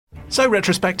So,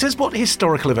 retrospectors, what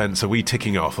historical events are we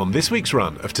ticking off on this week's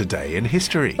run of Today in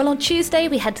History? Well, on Tuesday,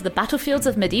 we head to the battlefields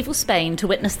of medieval Spain to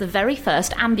witness the very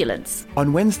first ambulance.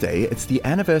 On Wednesday, it's the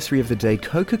anniversary of the day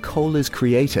Coca-Cola's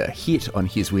creator hit on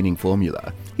his winning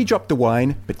formula. He dropped the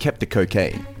wine, but kept the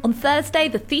cocaine. On Thursday,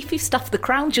 the thief who stuffed the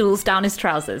crown jewels down his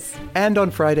trousers. And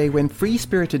on Friday, when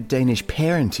free-spirited Danish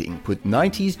parenting put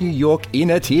 90s New York in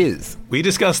a tears. We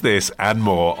discuss this and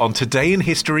more on Today in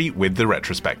History with the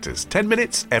Retrospectors. 10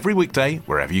 minutes every weekday,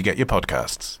 wherever you get your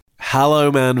podcasts.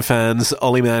 Hello, Man fans.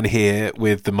 Ollie Man here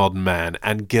with The Modern Man.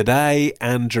 And g'day,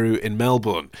 Andrew in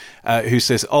Melbourne, who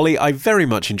says, Ollie, I very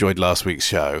much enjoyed last week's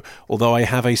show, although I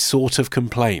have a sort of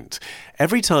complaint.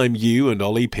 Every time you and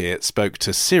Ollie Peart spoke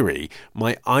to Siri,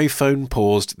 my iPhone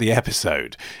paused the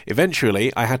episode.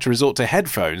 Eventually, I had to resort to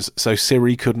headphones so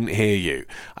Siri couldn't hear you.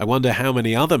 I wonder how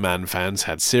many other Man fans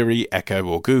had Siri, Echo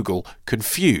or Google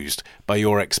confused by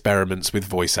your experiments with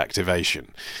voice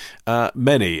activation.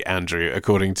 Many, Andrew,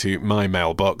 according to my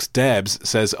mailbox. Debs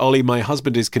says, Ollie, my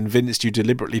husband is convinced you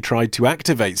deliberately tried to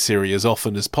activate Siri as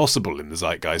often as possible in the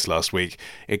Zeitgeist last week.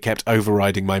 It kept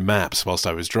overriding my maps whilst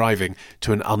I was driving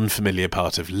to an unfamiliar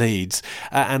part of Leeds.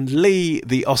 And Lee,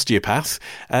 the osteopath,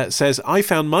 says, I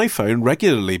found my phone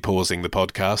regularly pausing the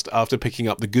podcast after picking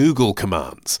up the Google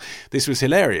commands. This was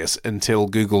hilarious until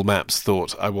Google Maps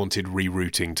thought I wanted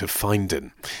rerouting to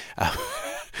Findon.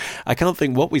 I can't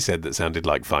think what we said that sounded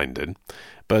like Findon.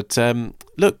 But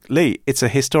look, Lee, it's a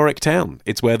historic town.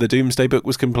 It's where the Doomsday Book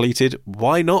was completed.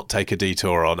 Why not take a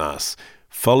detour on us?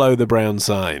 Follow the brown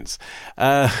signs.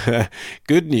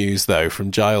 Good news, though,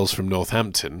 from Giles from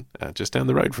Northampton, just down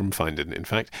the road from Findon, in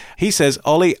fact. He says,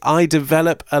 Ollie, I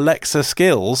develop Alexa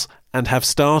skills and have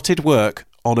started work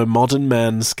on a Modern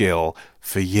Man skill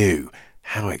for you.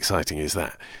 How exciting is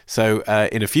that? So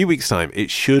in a few weeks' time, it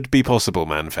should be possible,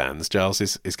 Man fans, Giles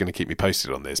is going to keep me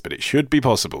posted on this, but it should be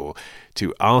possible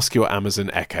to ask your Amazon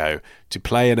Echo to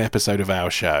play an episode of our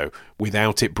show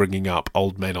without it bringing up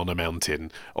Old Men on a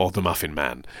Mountain or The Muffin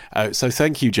Man. So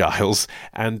thank you, Giles,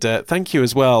 and thank you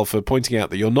as well for pointing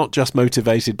out that you're not just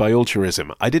motivated by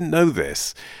altruism. I didn't know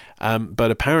this. But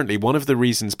apparently one of the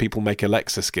reasons people make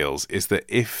Alexa skills is that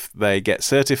if they get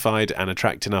certified and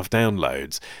attract enough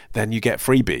downloads, then you get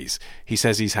freebies. He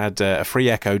says he's had a free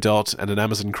Echo Dot and an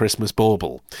Amazon Christmas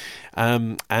bauble.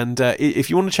 If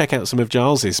you want to check out some of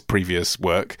Giles's previous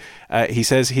work, he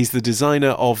says he's the designer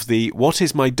of the What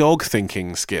is my dog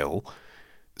thinking skill.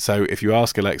 So if you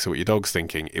ask Alexa what your dog's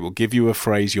thinking, it will give you a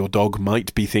phrase your dog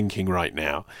might be thinking right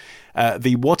now.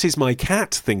 The What is my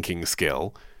cat thinking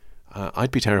skill.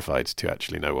 I'd be terrified to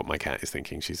actually know what my cat is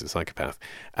thinking. She's a psychopath.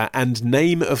 And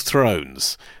Name of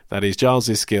Thrones. That is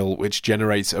Giles's skill, which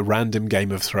generates a random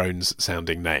Game of Thrones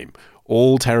sounding name.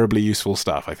 All terribly useful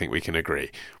stuff, I think we can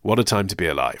agree. What a time to be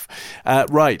alive.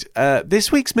 This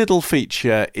week's middle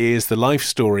feature is the life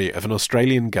story of an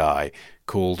Australian guy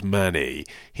called Manny.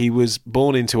 He was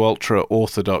born into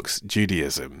ultra-Orthodox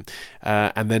Judaism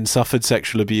and then suffered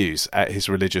sexual abuse at his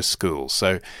religious school.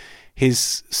 So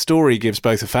his story gives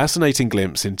both a fascinating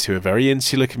glimpse into a very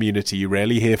insular community you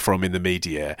rarely hear from in the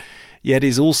media, yet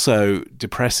is also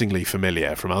depressingly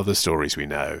familiar from other stories we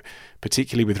know,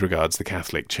 particularly with regards to the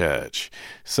Catholic Church.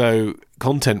 So,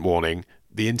 content warning,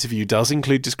 the interview does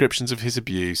include descriptions of his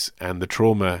abuse and the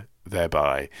trauma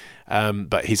thereby,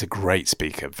 but he's a great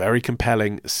speaker, very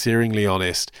compelling, searingly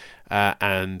honest,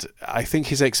 and I think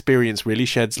his experience really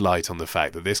sheds light on the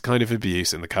fact that this kind of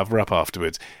abuse and the cover-up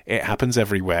afterwards, it happens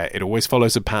everywhere. It always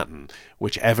follows a pattern,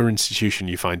 whichever institution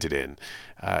you find it in.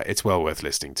 It's well worth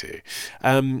listening to.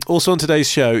 Also on today's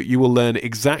show, you will learn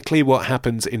exactly what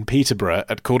happens in Peterborough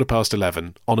at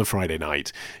 11:15 on a Friday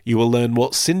night. You will learn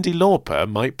what Cyndi Lauper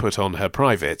might put on her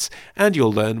privates, and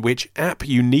you'll learn which app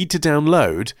you need to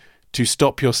download to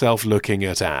stop yourself looking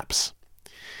at apps.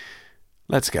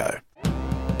 Let's go.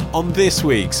 On this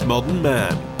week's Modern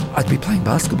Man. I'd be playing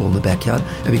basketball in the backyard,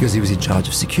 and because he was in charge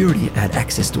of security and had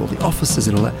access to all the offices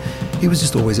and all that, he was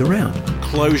just always around.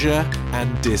 Closure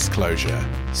and disclosure.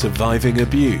 Surviving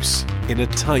abuse in a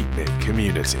tight-knit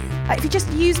community. If you just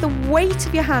use the weight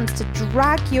of your hands to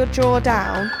drag your jaw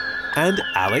down. And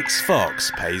Alex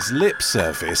Fox pays lip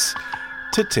service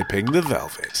to Tipping the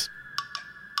Velvet.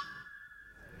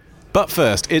 But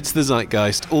first, it's the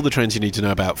Zeitgeist, all the trends you need to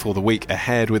know about for the week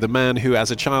ahead, with a man who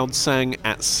as a child sang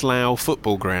at Slough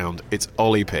Football Ground. It's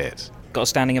Ollie Peart. Got a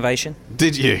standing ovation.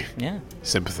 Did you? Yeah.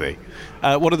 Sympathy.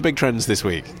 What are the big trends this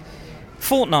week?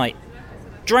 Fortnite.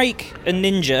 Drake and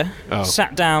Ninja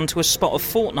sat down to a spot of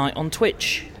Fortnite on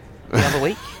Twitch the other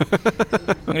week.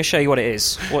 I'm going to show you what it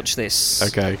is. Watch this.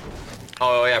 Okay.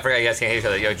 Oh, yeah, I forgot you guys can hit each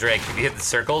other. Yo, Drake, if you hit the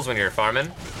circles when you're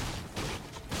farming,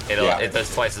 it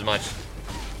does twice as much.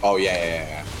 Oh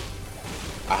yeah.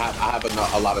 I have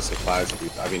a lot of supplies.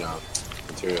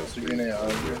 Materials.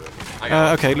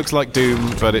 Okay, looks like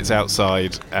Doom, but it's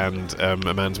outside, and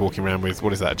a man's walking around with,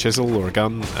 what is that, a chisel or a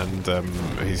gun, and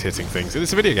he's hitting things.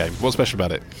 It's a video game. What's special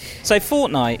about it? So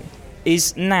Fortnite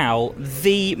is now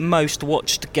the most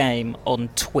watched game on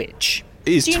Twitch.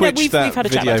 Is Twitch we've had a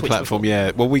chat video about Twitch platform? before.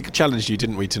 Yeah. Well, we challenged you,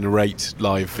 didn't we, to narrate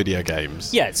live video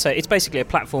games? Yeah, so it's basically a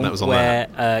platform where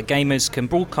gamers can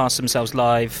broadcast themselves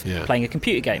live playing a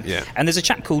computer game. Yeah. And there's a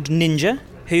chap called Ninja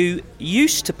who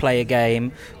used to play a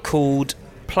game called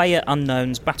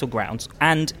PlayerUnknown's Battlegrounds,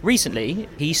 and recently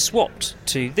he swapped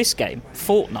to this game,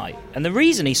 Fortnite. And the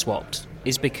reason he swapped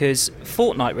is because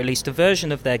Fortnite released a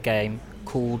version of their game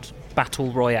called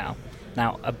Battle Royale.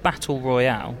 Now, a Battle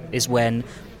Royale is when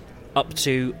up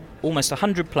to almost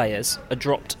 100 players are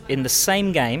dropped in the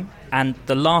same game and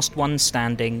the last one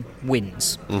standing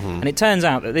wins. Mm-hmm. And it turns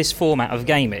out that this format of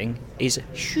gaming is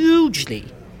hugely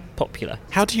popular.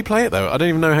 How do you play it, though? I don't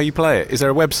even know how you play it. Is there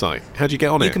a website? How do you get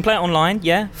on it? You can play it online,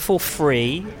 for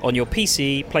free on your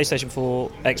PC, PlayStation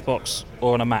 4, Xbox,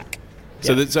 or on a Mac.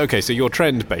 So that's okay. So your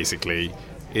trend basically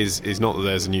is not that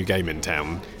there's a new game in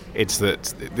town. It's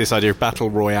that this idea of battle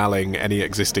royaling any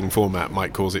existing format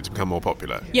might cause it to become more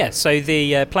popular. Yeah. So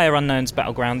the PlayerUnknown's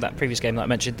Battleground, that previous game that I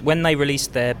mentioned, when they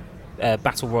released their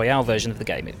Battle Royale version of the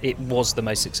game, it was the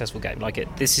most successful game.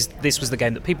 This was the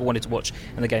game that people wanted to watch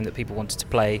and the game that people wanted to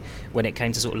play when it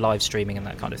came to sort of live streaming and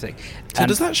that kind of thing. So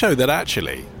does that show that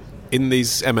actually in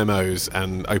these MMOs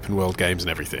and open world games and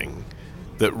everything,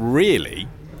 that really,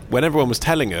 when everyone was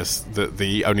telling us that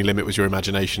the only limit was your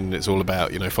imagination, it's all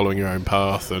about, following your own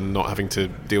path and not having to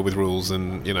deal with rules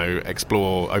and,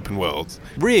 explore open worlds,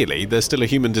 really there's still a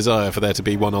human desire for there to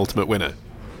be one ultimate winner?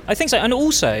 I think so, and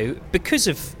also because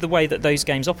of the way that those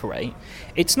games operate,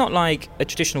 it's not like a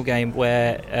traditional game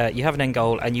where you have an end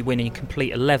goal and you win and you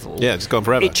complete a level. Yeah, it's gone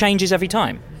forever. It changes every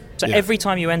time. So every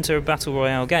time you enter a Battle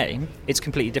Royale game, it's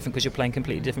completely different because you're playing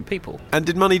completely different people. And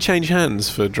did money change hands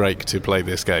for Drake to play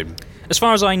this game? As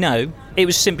far as I know, it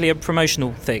was simply a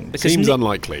promotional thing. Because Seems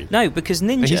unlikely. No, because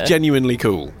Ninja... And he's genuinely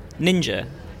cool. Ninja,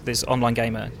 this online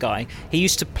gamer guy, he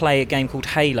used to play a game called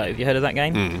Halo. Have you heard of that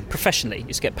game? Professionally. He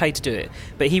used to get paid to do it.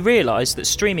 But he realised that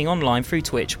streaming online through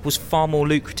Twitch was far more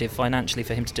lucrative financially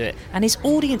for him to do it. And his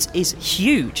audience is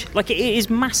huge. It is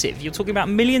massive. You're talking about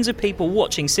millions of people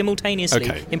watching simultaneously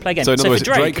him play games. So in other words,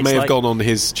 Drake may have gone on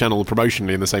his channel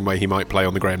promotionally in the same way he might play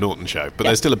on the Graham Norton show. But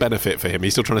there's still a benefit for him.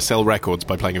 He's still trying to sell records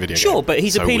by playing a video game. Sure, but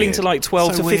he's appealing to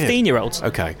 12 to 15-year-olds.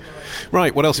 Okay.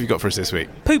 Right, what else have you got for us this week?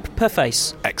 Poop per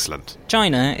face. Excellent.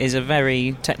 China is a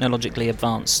very technologically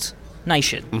advanced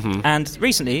nation, and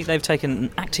recently they've taken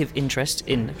an active interest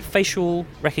in facial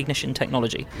recognition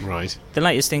technology. Right. The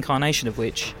latest incarnation of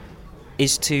which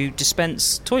is to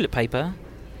dispense toilet paper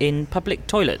in public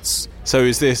toilets. So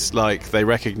is this like they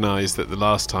recognise that the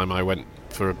last time I went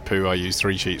for a poo I used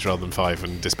 3 sheets rather than 5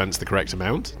 and dispensed the correct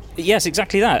amount? Yes,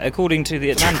 exactly that, according to The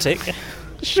Atlantic.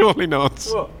 Surely not.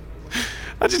 What?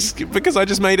 Because I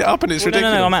just made it up and it's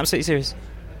ridiculous. No, I'm absolutely serious.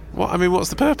 What? I mean, what's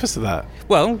the purpose of that?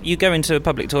 Well, you go into a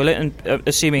public toilet and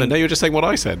assuming... No, you're just saying what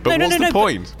I said, but what's the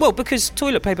point? Well, because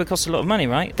toilet paper costs a lot of money,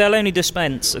 right? They'll only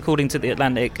dispense, according to The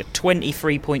Atlantic,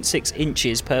 23.6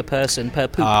 inches per person per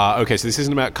poop. Okay, so this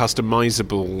isn't about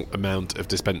customisable amount of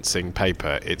dispensing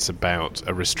paper, it's about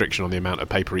a restriction on the amount of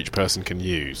paper each person can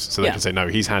use. So they can say, no,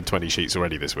 he's had 20 sheets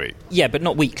already this week. Yeah, but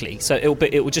not weekly, so it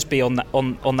will just be on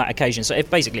that occasion. So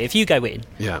if you go in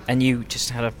and you just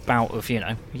had a bout of, you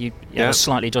had a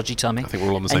slightly dodgy tummy, I think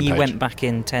we're all on the same and you page. Went back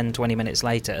in 10-20 minutes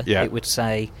later, it would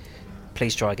say,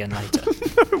 please try again later.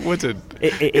 It wouldn't.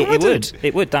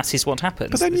 It would. That is what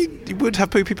happens. But then you would have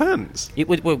poopy pants. It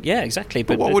would. Well, yeah, exactly.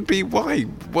 But what would be why?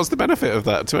 What's the benefit of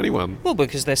that to anyone? Well,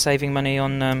 because they're saving money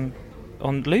on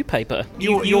loo paper.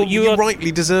 You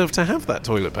rightly deserve to have that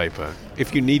toilet paper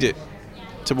if you need it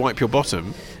to wipe your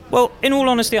bottom. Well, in all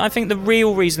honesty, I think the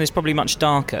real reason is probably much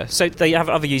darker. So they have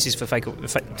other uses for fecal. They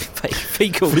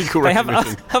have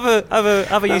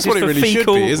other uses for really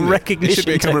fecal be, recognition. It should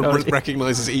be a camera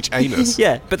recognises each anus.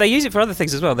 Yeah, but they use it for other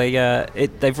things as well.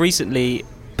 They've recently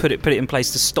put it in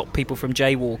place to stop people from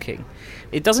jaywalking.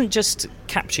 It doesn't just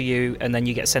capture you and then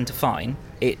you get sent a fine.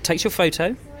 It takes your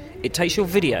photo, it takes your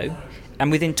video,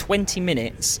 and within 20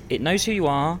 minutes, it knows who you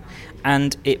are,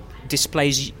 and it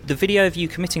displays the video of you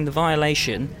committing the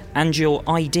violation and your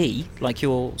ID, like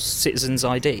your citizen's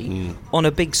ID, on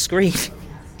a big screen. So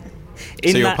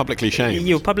you're publicly shamed.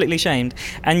 You're publicly shamed,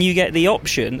 and you get the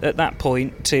option at that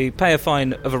point to pay a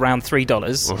fine of around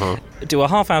 $3, do a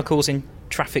half-hour course in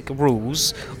traffic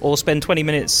rules or spend 20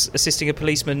 minutes assisting a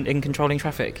policeman in controlling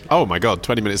traffic. Oh my God,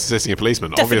 20 minutes assisting a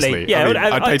policeman, Definitely, obviously. yeah, I mean,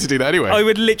 I'd pay to do that anyway. I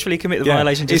would literally commit the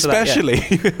violation just especially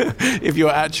for that. Yeah. if you're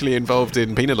actually involved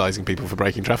in penalising people for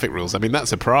breaking traffic rules. I mean,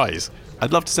 that's a prize.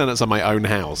 I'd love to stand outside my own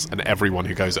house and everyone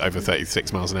who goes over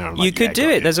 36 miles an hour. You could do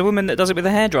it. There's a woman that does it with a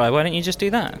hairdryer. Why don't you just do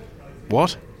that?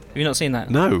 What? Have you not seen that?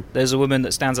 No. There's a woman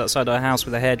that stands outside her house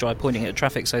with a hairdryer pointing at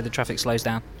traffic so the traffic slows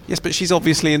down. Yes, but she's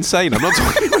obviously insane. I'm not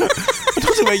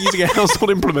talking about using a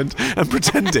household implement and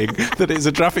pretending that it's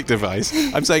a traffic device.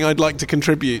 I'm saying I'd like to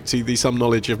contribute to some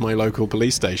knowledge of my local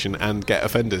police station and get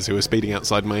offenders who are speeding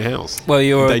outside my house. Well,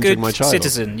 you're a endangering good my child.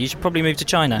 citizen. You should probably move to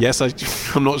China. Yes,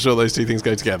 I'm not sure those two things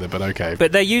go together, but okay.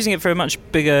 But they're using it for a much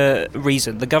bigger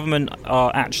reason. The government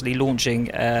are actually launching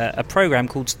a program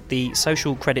called the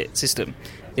Social Credit System.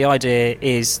 The idea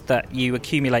is that you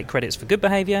accumulate credits for good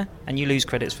behaviour and you lose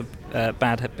credits for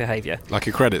bad behaviour. Like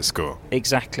a credit score?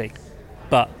 Exactly.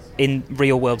 But in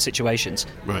real-world situations.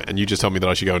 Right, and you just told me that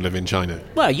I should go and live in China.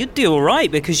 Well, you'd do all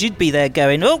right because you'd be there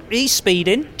going, oh, he's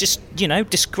speeding, just,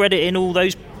 discrediting all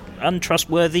those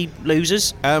untrustworthy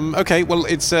losers. Okay, well,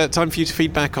 it's time for you to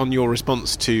feed back on your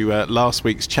response to last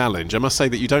week's challenge. I must say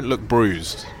that you don't look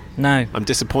bruised. No. I'm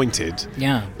disappointed.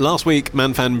 Yeah. Last week,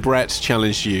 ManFan Brett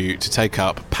challenged you to take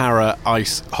up para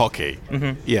ice hockey.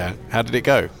 Mm-hmm. Yeah, how did it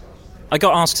go? I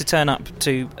got asked to turn up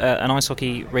to an ice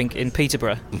hockey rink in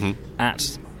Peterborough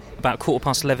at about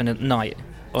 11:15 at night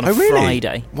on a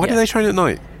Friday. Why do they train at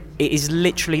night? It is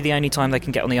literally the only time they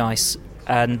can get on the ice.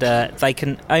 And they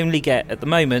can only get, at the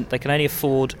moment, they can only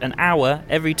afford an hour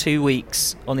every 2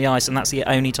 weeks on the ice, and that's the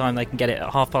only time they can get it at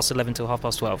 11:30 till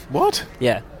 12:30. What?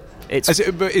 Yeah. Is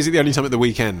it the only time at the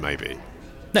weekend, maybe?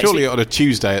 No, surely on a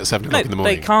Tuesday at 7 o'clock in the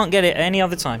morning. They can't get it any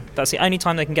other time. That's the only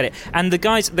time they can get it. And the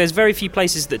guys, there's very few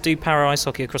places that do para ice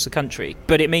hockey across the country,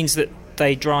 but it means that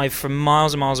they drive from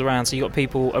miles and miles around. So you've got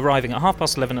people arriving at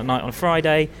 11:30 at night on a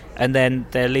Friday, and then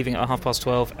they're leaving at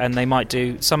 12:30, and they might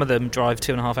do, some of them drive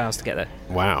 2.5 hours to get there.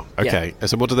 Wow, okay. Yeah.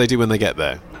 So what do they do when they get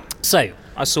there? So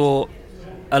I saw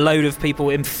a load of people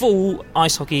in full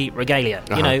ice hockey regalia,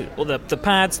 all the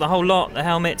pads, the whole lot, the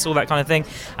helmets, all that kind of thing.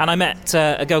 And I met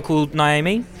a girl called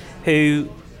Naomi, who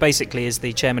basically is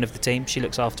the chairman of the team. She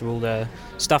looks after all the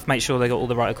stuff, makes sure they got all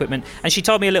the right equipment. And she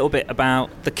told me a little bit about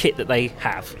the kit that they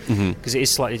have, because it is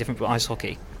slightly different from ice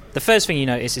hockey. The first thing you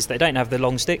notice is they don't have the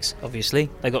long sticks, obviously.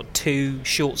 They've got 2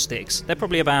 short sticks. They're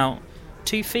probably about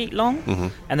 2 feet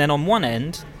long. And then on one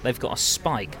end, they've got a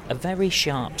spike, a very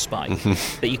sharp spike,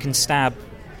 that you can stab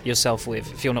yourself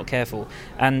with if you're not careful.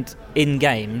 And in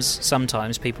games,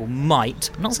 sometimes people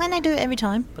might, I'm not saying they do it every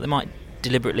time, but they might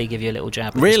deliberately give you a little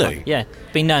jab. Really? Yeah,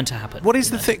 been known to happen. What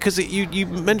is the thing? Because you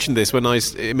mentioned this when I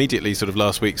immediately sort of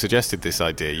last week suggested this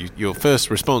idea. Your first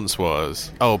response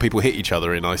was, oh, people hit each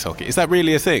other in ice hockey. Is that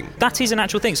really a thing? That is an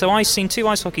actual thing. So I've seen 2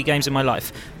 ice hockey games in my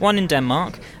life. One in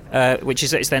Denmark, which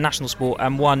is it's their national sport,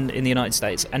 and one in the United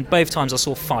States. And both times I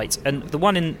saw fights. And the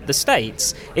one in the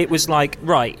States, it was like,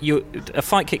 right, a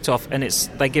fight kicked off, and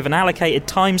they give an allocated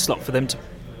time slot for them to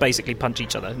basically punch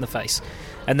each other in the face.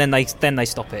 And then they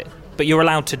stop it. But you're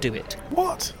allowed to do it.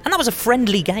 What? And that was a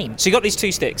friendly game. So you got these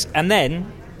 2 sticks, and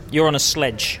then you're on a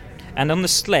sledge. And on the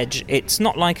sledge, it's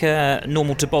not like a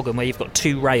normal toboggan where you've got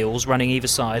 2 rails running either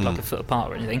side, like a foot apart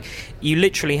or anything. You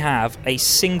literally have a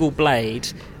single blade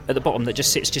at the bottom that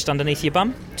just sits just underneath your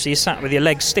bum. So you're sat with your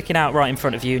legs sticking out right in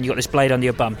front of you, and you've got this blade under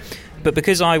your bum. But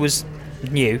because I was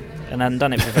new and hadn't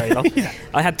done it for very long,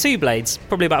 I had 2 blades,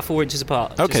 probably about 4 inches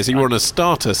apart. Okay, so you were on a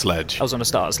starter sledge. I was on a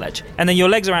starter sledge. And then your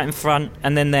legs are out in front,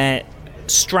 and then they're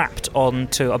strapped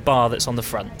onto a bar that's on the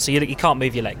front. So you can't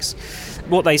move your legs.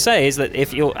 What they say is that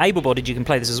if you're able-bodied, you can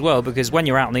play this as well, because when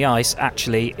you're out on the ice,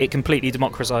 actually, it completely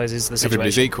democratises the situation.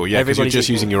 Everybody's equal, yeah, because you're just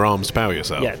using your arms to power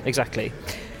yourself. Yeah, exactly.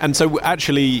 And so,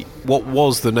 actually, what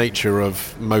was the nature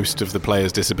of most of the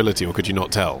players' disability, or could you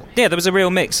not tell? Yeah, there was a real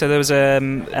mix. So there was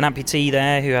an amputee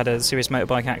there who had a serious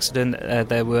motorbike accident.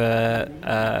 There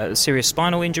were serious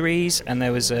spinal injuries, and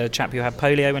there was a chap who had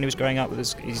polio when he was growing up.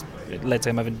 It led to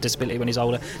him having a disability when he's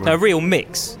older. Right. So a real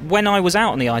mix. When I was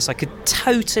out on the ice, I could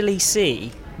totally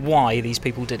see why these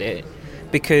people did it,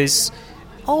 because,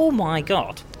 oh my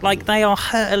God, like they are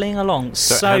hurtling along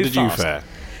so fast. How did you fare?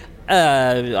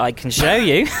 I can show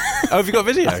you. Oh, have you got a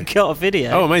video? I've got a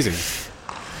video. Oh, amazing.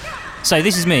 So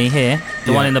this is me here,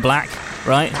 the one in the black,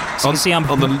 right? So you can see I'm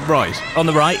on the right. On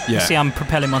the right, yeah. You see I'm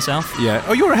propelling myself. Yeah.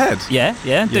 Oh, you're ahead.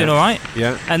 Yeah, doing all right.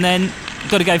 Yeah. And then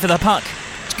got to go for the puck.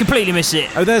 Completely miss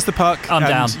it. Oh, there's the puck. I'm and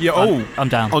down. I'm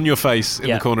down. On your face in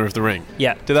the corner of the ring.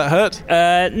 Yeah. Did that hurt?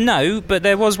 No, but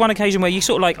there was one occasion where you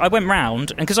sort of like, I went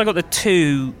round, and because I got the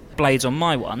 2 blades on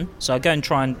my one, so I go and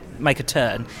try and make a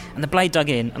turn, and the blade dug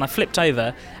in, and I flipped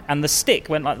over, and the stick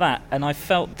went like that, and I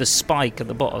felt the spike at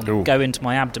the bottom go into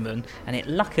my abdomen, and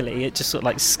luckily it just sort of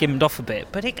like skimmed off a bit.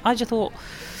 But I just thought,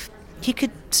 you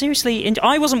could seriously...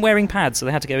 I wasn't wearing pads, so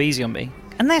they had to go easy on me.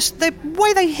 And the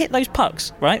way they hit those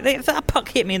pucks, right? If that puck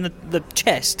hit me in the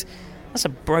chest, that's a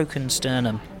broken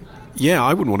sternum. Yeah,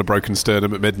 I wouldn't want a broken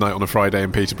sternum at midnight on a Friday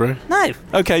in Peterborough. No.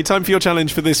 Okay, time for your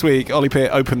challenge for this week. Ollie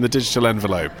Pitt, open the digital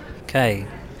envelope. Okay.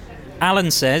 Alan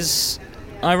says,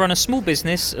 I run a small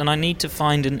business and I need to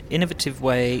find an innovative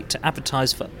way to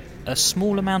advertise for a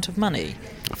small amount of money.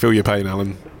 I feel your pain,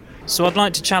 Alan. So I'd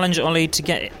like to challenge Ollie to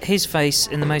get his face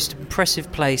in the most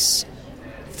impressive place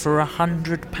for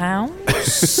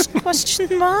 £100?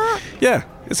 Question mark? Yeah,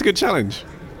 it's a good challenge.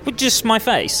 But just my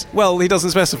face? Well, he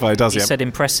doesn't specify, does he? He said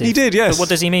impressive. He did, yes. But what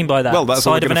does he mean by that? Well, that's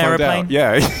side of an aeroplane?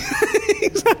 Yeah,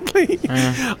 exactly.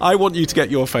 I want you to get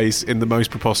your face in the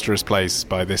most preposterous place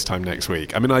by this time next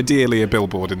week. I mean, ideally a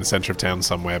billboard in the centre of town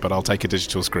somewhere, but I'll take a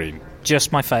digital screen.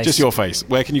 Just my face? Just your face.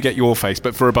 Where can you get your face,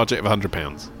 but for a budget of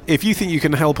 £100? If you think you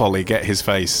can help Ollie get his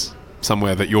face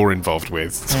somewhere that you're involved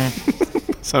with...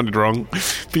 Sounded wrong,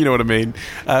 but you know what I mean.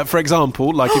 For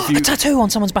example, like if you... A tattoo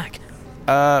on someone's back.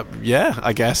 Yeah,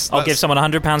 I guess. I'll give someone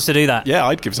 £100 to do that. Yeah,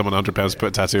 I'd give someone £100 to put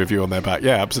a tattoo of you on their back.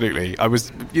 Yeah, absolutely.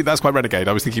 That's quite renegade.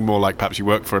 I was thinking more like perhaps you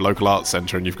work for a local arts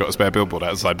centre and you've got a spare billboard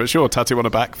outside. But sure, tattoo on a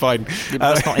back, fine.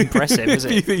 That's not impressive, is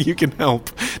it? If you think you can help.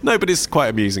 No, but it's quite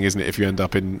amusing, isn't it, if you end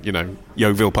up in,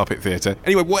 Yeovil Puppet Theatre.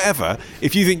 Anyway, whatever.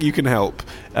 If you think you can help,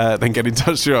 then get in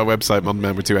touch through our website,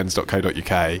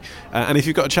 modernmanwith2ns.co.uk. And if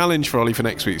you've got a challenge for Ollie for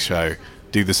next week's show,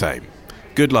 do the same.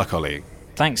 Good luck, Ollie.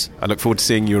 Thanks. I look forward to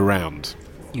seeing you around.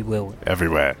 You will.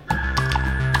 Everywhere.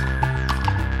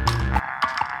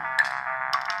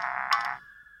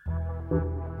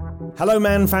 Hello,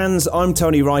 Man fans. I'm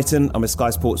Tony Wrighton. I'm a Sky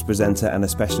Sports presenter and a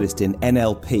specialist in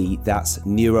NLP, that's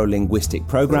Neuro-Linguistic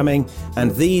Programming,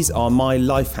 and these are my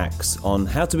life hacks on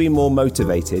how to be more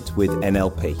motivated with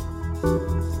NLP.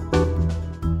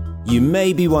 You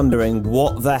may be wondering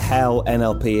what the hell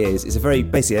NLP is. It's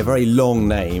basically a very long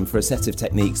name for a set of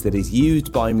techniques that is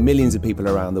used by millions of people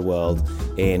around the world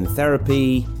in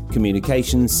therapy,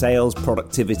 communication, sales,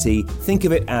 productivity. Think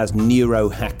of it as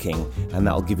neurohacking, and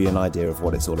that'll give you an idea of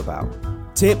what it's all about.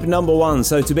 Tip number 1.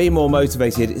 So to be more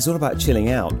motivated, it's all about chilling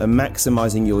out and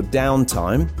maximising your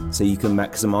downtime so you can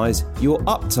maximise your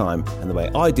uptime. And the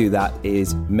way I do that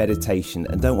is meditation.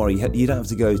 And don't worry, you don't have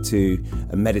to go to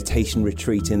a meditation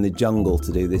retreat in the jungle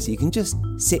to do this. You can just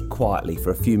sit quietly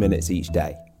for a few minutes each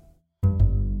day.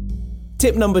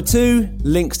 Tip number 2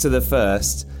 links to the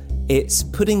first. It's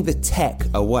putting the tech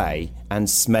away and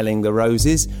smelling the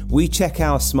roses. We check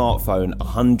our smartphone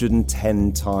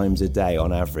 110 times a day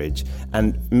on average.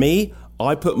 And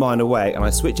I put mine away and I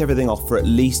switch everything off for at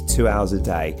least 2 hours a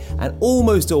day. And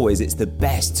almost always it's the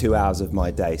best 2 hours of my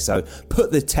day. So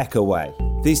put the tech away.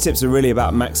 These tips are really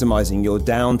about maximising your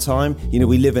downtime.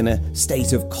 We live in a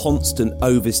state of constant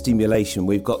overstimulation.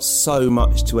 We've got so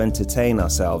much to entertain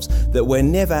ourselves that we're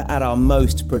never at our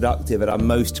most productive, at our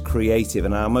most creative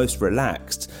and our most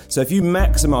relaxed. So if you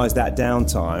maximise that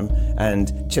downtime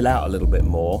and chill out a little bit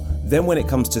more, then when it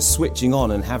comes to switching on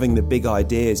and having the big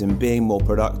ideas and being more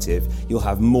productive, you'll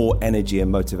have more energy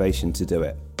and motivation to do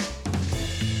it.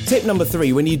 Tip number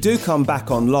 3, when you do come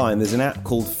back online, there's an app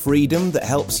called Freedom that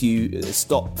helps you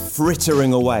stop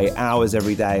frittering away hours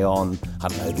every day on,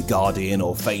 The Guardian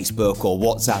or Facebook or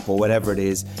WhatsApp or whatever it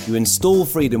is. You install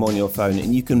Freedom on your phone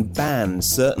and you can ban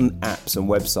certain apps and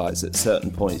websites at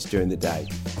certain points during the day.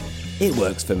 It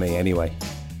works for me anyway.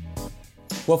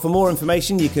 Well, for more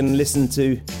information, you can listen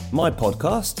to my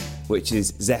podcast, which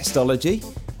is Zestology,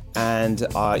 and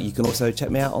you can also check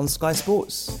me out on Sky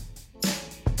Sports.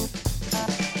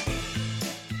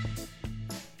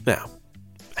 Now,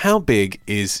 how big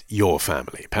is your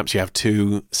family? Perhaps you have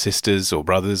 2 sisters or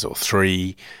brothers or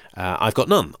 3. I've got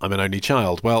none. I'm an only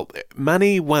child. Well,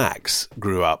 Manny Wax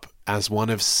grew up as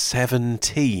one of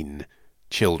 17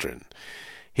 children.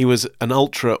 He was an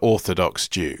ultra-Orthodox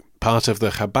Jew, part of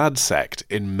the Chabad sect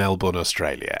in Melbourne,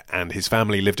 Australia, and his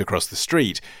family lived across the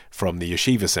street from the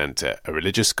Yeshiva Centre, a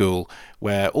religious school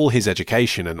where all his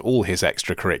education and all his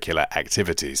extracurricular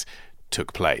activities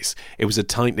took place. It was a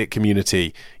tight-knit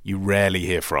community you rarely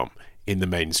hear from in the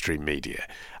mainstream media.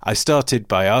 I started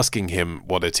by asking him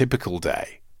what a typical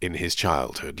day in his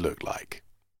childhood looked like.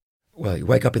 Well, you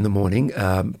wake up in the morning.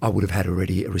 I would have had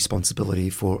already a responsibility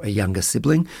for a younger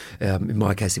sibling. In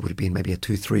my case, it would have been maybe a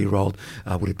 2-3-year-old.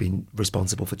 I would have been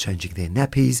responsible for changing their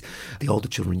nappies. The older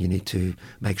children, you need to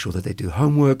make sure that they do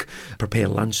homework, prepare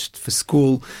lunch for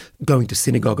school, going to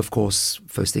synagogue, of course,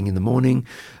 first thing in the morning.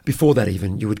 Before that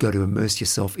even, you would go to immerse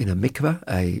yourself in a mikveh,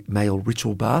 a male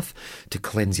ritual bath, to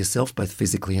cleanse yourself both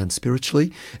physically and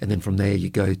spiritually. And then from there, you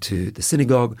go to the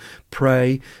synagogue,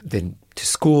 pray, then to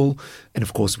school, and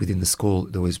of course within the school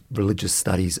there was religious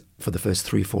studies for the first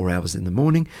 3-4 hours in the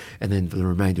morning, and then for the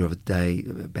remainder of the day,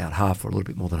 about half or a little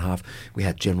bit more than half, we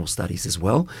had general studies as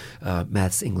well,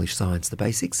 maths, English, science, the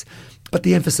basics. But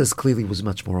the emphasis clearly was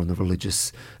much more on the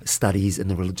religious studies and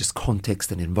the religious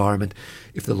context and environment.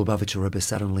 If the Lubavitcher Rebbe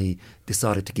suddenly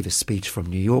decided to give a speech from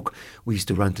New York, we used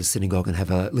to run to synagogue and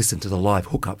have a listen to the live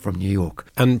hookup from New York.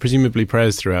 And presumably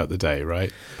prayers throughout the day,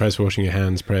 right? Prayers for washing your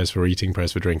hands, prayers for eating,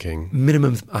 prayers for drinking.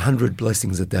 Minimum 100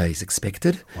 blessings a day is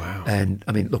expected. Wow. And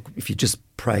I mean, look, if you just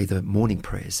pray the morning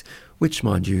prayers, which,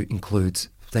 mind you, includes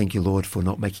thank you, Lord, for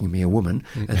not making me a woman,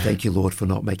 and thank you, Lord, for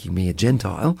not making me a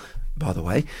Gentile, by the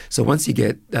way. So once you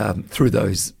get through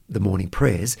the morning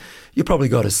prayers, you've probably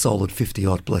got a solid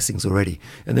 50-odd blessings already.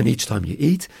 And then each time you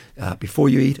eat, before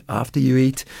you eat, after you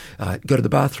eat, go to the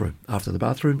bathroom. After the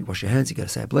bathroom, wash your hands, you got to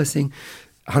say a blessing.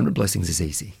 100 blessings is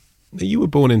easy. You were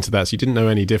born into that, so you didn't know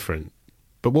any different.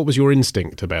 But what was your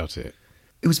instinct about it?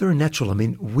 It was very natural. I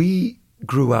mean, we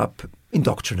grew up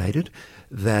indoctrinated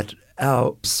that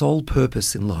our sole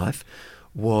purpose in life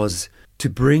was to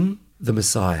bring the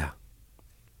Messiah.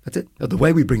 That's it. The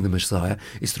way we bring the Messiah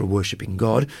is through worshipping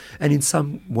God, and in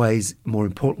some ways, more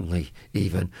importantly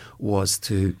even, was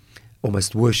to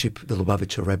almost worship the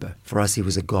Lubavitcher Rebbe. For us, he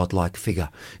was a godlike figure.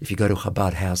 If you go to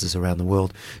Chabad houses around the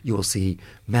world, you will see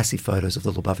massive photos of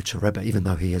the Lubavitcher Rebbe, even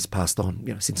though he has passed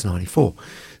on, since '94.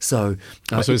 So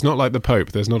it's not like the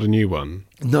Pope. There's not a new one.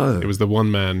 No. It was the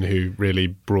one man who really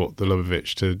brought the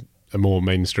Lubavitch to a more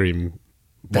mainstream,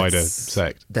 wider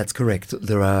sect. That's correct.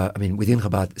 There are, within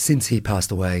Chabad, since he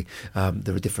passed away,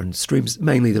 there are different streams.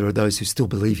 Mainly there are those who still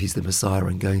believe he's the Messiah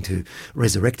and going to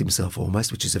resurrect himself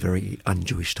almost, which is a very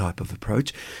un-Jewish type of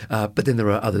approach. But then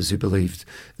there are others who believed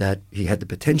that he had the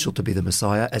potential to be the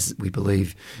Messiah, as we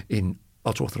believe in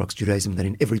ultra-Orthodox Judaism, that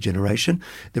in every generation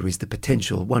there is the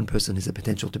potential, one person is the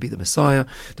potential to be the Messiah.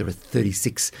 There are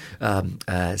 36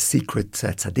 secret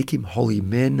tzaddikim, holy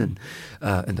men,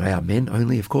 and they are men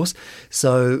only, of course.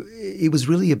 So it was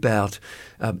really about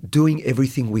doing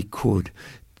everything we could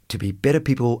to be better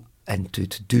people and to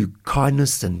do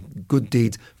kindness and good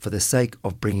deeds for the sake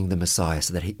of bringing the Messiah,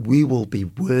 so that we will be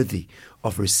worthy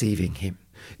of receiving him.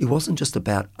 It wasn't just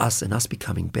about us and us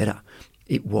becoming better.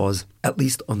 It was, at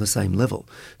least on the same level,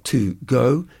 to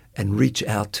go and reach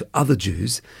out to other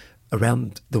Jews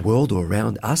around the world or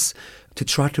around us to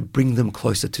try to bring them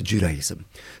closer to Judaism.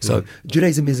 So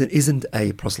Judaism isn't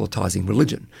a proselytizing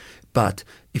religion, but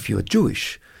if you're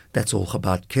Jewish, that's all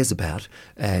Chabad cares about,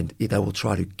 and they will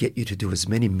try to get you to do as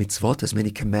many mitzvot, as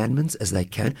many commandments as they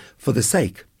can for the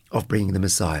sake of bringing the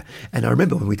Messiah. And I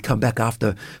remember when we'd come back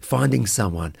after finding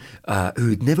someone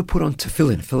who'd never put on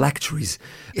tefillin, phylacteries,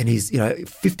 and he's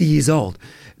 50 years old.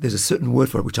 There's a certain word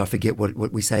for it, which I forget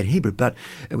what we say in Hebrew, but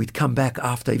we'd come back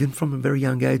after, even from a very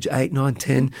young age, 8, 9,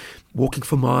 10, walking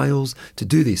for miles to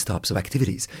do these types of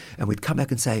activities. And we'd come back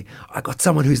and say, I got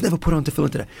someone who's never put on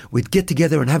tefillin today. We'd get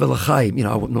together and have a l'chaim,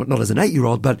 not as an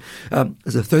 8-year-old, but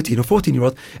as a 13 or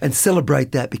 14-year-old, and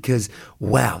celebrate that, because,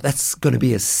 wow, that's going to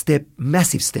be a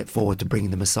massive step forward to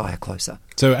bringing the Messiah closer.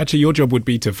 So actually your job would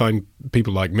be to find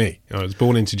people like me. I was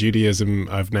born into Judaism.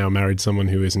 I've now married someone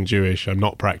who isn't Jewish. I'm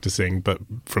not practicing, but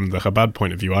from the Chabad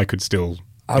point of view, I could still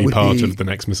be part of the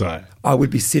next Messiah. I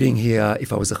would be sitting here,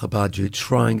 if I was a Chabad Jew,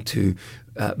 trying to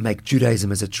make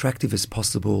Judaism as attractive as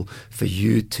possible for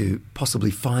you to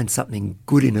possibly find something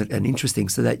good in it and interesting,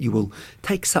 so that you will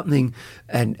take something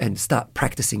and start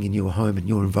practicing in your home and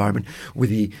your environment, with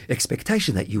the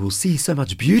expectation that you will see so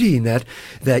much beauty in that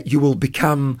you'll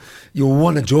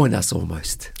want to join us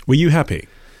almost. Were you happy?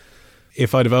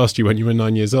 If I'd have asked you when you were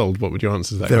 9 years old, what would your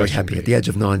answer to that very question happy. be? At the age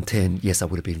of 9, 10, yes, I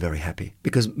would have been very happy,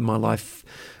 because my life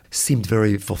seemed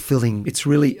very fulfilling. It's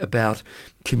really about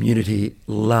community,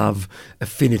 love,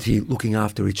 affinity, looking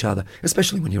after each other,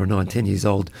 especially when you're a 9,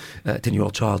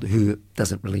 10-year-old child who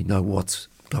doesn't really know what's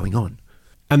going on.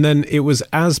 And then it was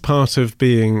as part of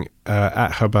being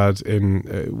at Chabad in,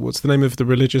 what's the name of the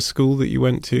religious school that you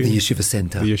went to? The Yeshiva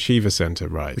Center. The Yeshiva Center,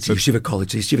 right. Which is Yeshiva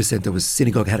College. The Yeshiva Center was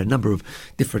synagogue, had a number of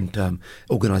different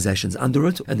organizations under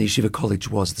it, and the Yeshiva College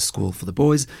was the school for the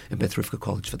boys and Beth Rivka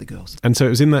College for the girls. And so it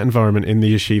was in that environment, in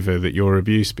the yeshiva, that your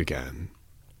abuse began?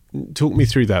 talk me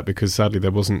through that, because sadly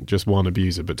there wasn't just one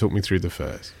abuser, but talk me through the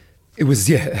first. It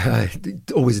was,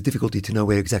 always a difficulty to know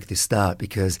where exactly to start,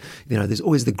 because, there's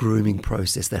always the grooming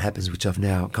process that happens, which I've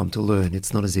now come to learn.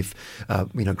 It's not as if,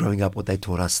 growing up, what they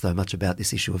taught us so much about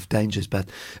this issue of dangers, but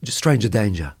just stranger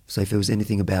danger. So if there was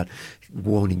anything about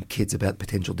warning kids about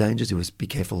potential dangers, it was be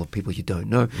careful of people you don't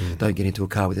know, don't get into a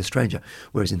car with a stranger.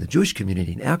 Whereas in the Jewish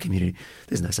community, in our community,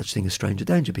 there's no such thing as stranger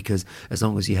danger, because as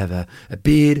long as you have a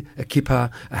beard, a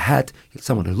kippah, a hat,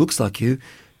 someone who looks like you,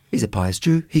 he's a pious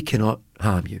Jew, he cannot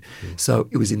harm you. So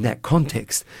it was in that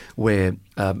context where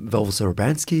Volvo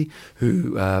Sorobransky,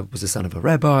 who was the son of a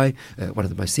rabbi, one of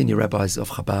the most senior rabbis of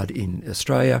Chabad in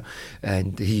Australia,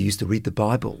 and he used to read the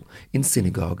Bible in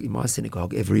my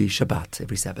synagogue, every Shabbat,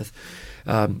 every Sabbath.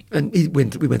 And we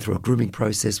went through a grooming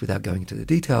process without going into the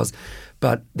details.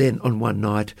 But then on one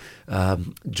night,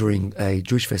 during a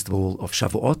Jewish festival of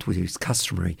Shavuot, which is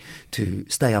customary to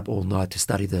stay up all night to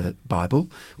study the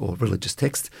Bible or religious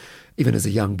text, even as a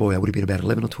young boy, I would have been about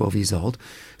 11 or 12 years old,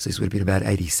 so this would have been about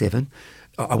 87.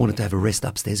 I wanted to have a rest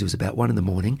upstairs. It was about 1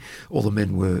 a.m. All the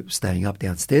men were staying up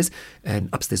downstairs, and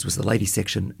upstairs was the ladies'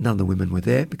 section. None of the women were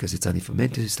there because it's only for men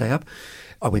to stay up.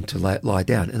 I went to lie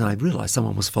down, and I realised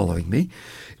someone was following me.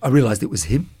 I realised it was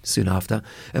him soon after,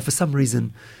 and for some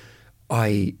reason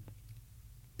I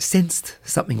sensed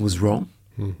something was wrong.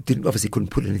 Obviously couldn't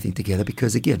put anything together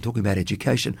because, again, talking about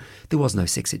education, there was no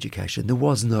sex education. There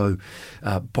was no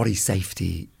body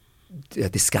safety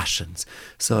discussions.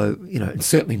 So, and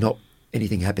certainly not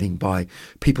anything happening by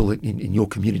people in your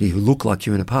community who look like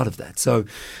you and a part of that. So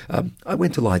I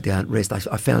went to lie down, rest.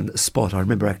 I found a spot. I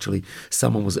remember actually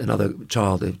another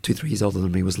child, 2-3 years older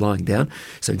than me, was lying down.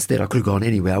 So instead I could have gone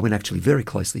anywhere. I went actually very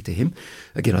closely to him.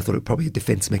 Again, I thought it was probably a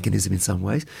defense mechanism in some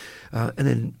ways. And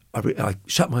then I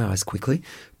shut my eyes quickly,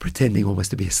 pretending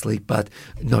almost to be asleep, but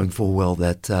knowing full well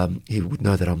that he would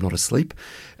know that I'm not asleep.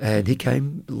 And he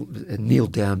came and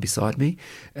kneeled down beside me,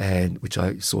 and which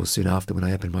I saw soon after when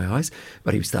I opened my eyes.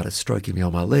 But he started stroking me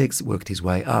on my legs, worked his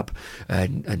way up,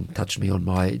 and touched me on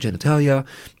my genitalia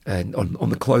and on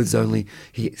the clothes only.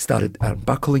 He started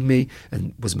unbuckling me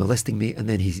and was molesting me, and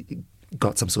then he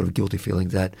got some sort of guilty feeling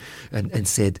that and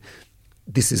said,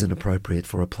 this isn't appropriate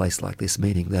for a place like this,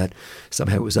 meaning that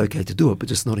somehow it was okay to do it, but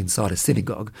just not inside a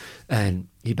synagogue. And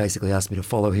he basically asked me to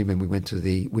follow him, and we went to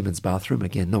the women's bathroom.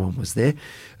 Again, no one was there.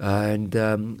 And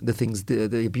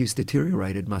the abuse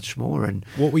deteriorated much more. And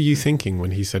what were you thinking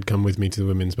when he said, come with me to the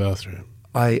women's bathroom?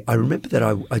 I remember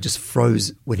that I just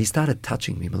froze when he started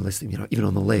touching me, molesting me, even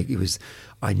on the leg.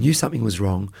 I knew something was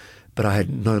wrong, but I had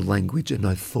no language and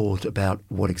no thought about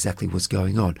what exactly was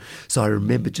going on. So I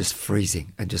remember just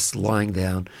freezing and just lying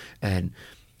down and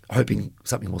hoping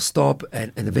something will stop.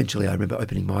 And eventually I remember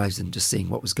opening my eyes and just seeing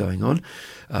what was going on.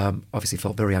 Obviously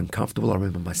felt very uncomfortable. I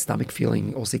remember my stomach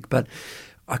feeling all sick. But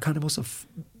I kind of also,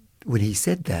 when he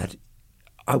said that,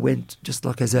 I went just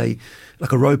like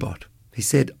a robot. He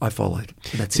said, I followed.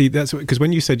 That's because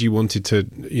when you said you wanted to,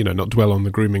 not dwell on the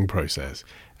grooming process,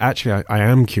 actually, I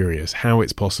am curious how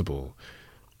it's possible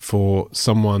for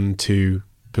someone to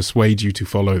persuade you to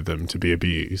follow them to be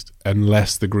abused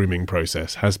unless the grooming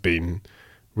process has been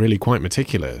really quite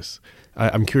meticulous.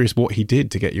 I'm curious what he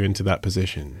did to get you into that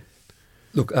position.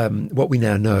 Look, what we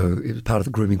now know is part of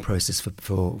the grooming process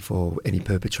for any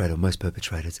perpetrator, or most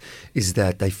perpetrators, is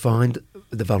that they find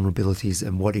the vulnerabilities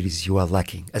and what it is you are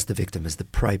lacking as the victim, as the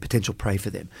prey, potential prey for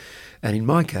them. And in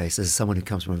my case, as someone who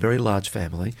comes from a very large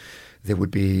family, there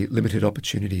would be limited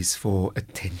opportunities for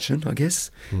attention, I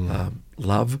guess,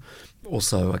 love,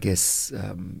 also, I guess,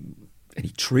 any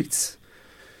treats.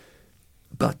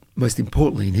 But most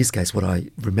importantly, in his case, what I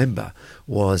remember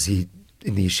was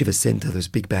in the yeshiva centre, there was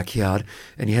a big backyard,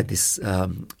 and he had this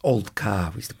old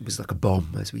car. It was like a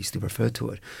bomb, as we used to refer to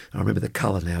it. And I remember the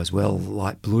colour now as well,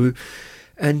 light blue.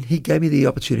 And he gave me the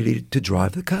opportunity to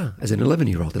drive the car as an 11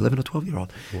 or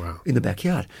 12-year-old in the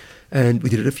backyard. And we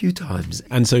did it a few times.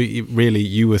 And so really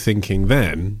you were thinking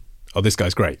then, oh, this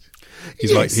guy's great.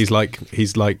 He's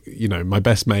like my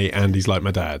best mate, and he's like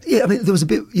my dad. Yeah, I mean, there was a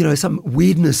bit, some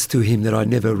weirdness to him that I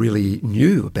never really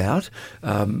knew about,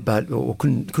 or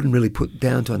couldn't really put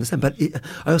down to understand. But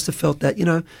I also felt that,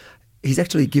 he's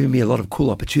actually given me a lot of cool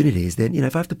opportunities. Then,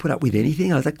 if I have to put up with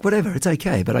anything, I was like, whatever, it's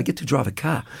okay. But I get to drive a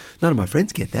car. None of my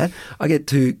friends get that. I get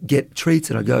to get treats,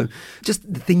 and I go,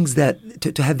 just the things that,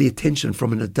 to have the attention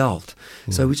from an adult.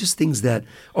 So it was just things that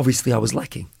obviously I was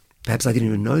lacking. Perhaps I didn't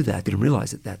even know that, didn't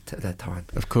realise it at that time.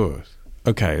 Of course.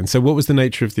 Okay, and so what was the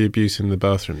nature of the abuse in the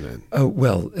bathroom then? Oh,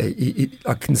 well,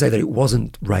 I can say that it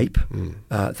wasn't rape,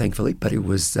 thankfully, but it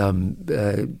was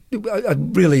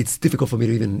really, it's difficult for me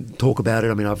to even talk about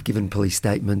it. I mean, I've given police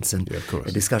statements and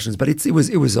discussions, but it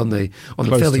was on the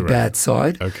fairly bad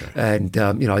side. Okay. And,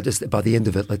 I just, by the end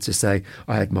of it, let's just say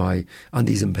I had my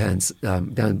undies and pants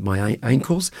down my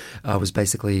ankles. I was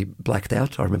basically blacked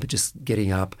out. I remember just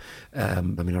getting up. I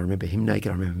remember him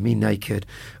naked. I remember me naked.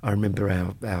 I remember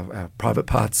our private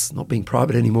parts not being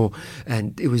private anymore,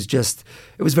 and it was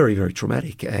very, very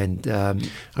traumatic. And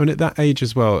at that age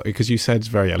as well, because you said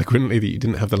very eloquently that you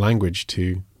didn't have the language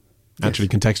to actually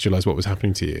contextualize what was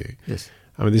happening to you. Yes.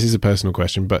 I mean, this is a personal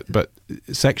question, but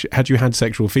had you had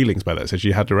sexual feelings by that stage?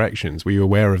 You had erections. Were you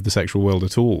aware of the sexual world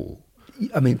at all?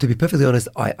 I mean, to be perfectly honest,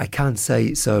 I can't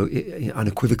say so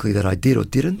unequivocally that I did or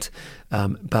didn't,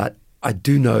 but I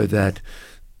do know that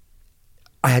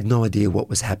I had no idea what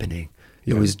was happening.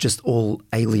 It was just all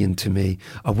alien to me.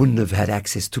 I wouldn't have had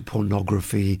access to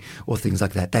pornography or things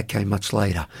like that. That came much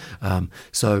later.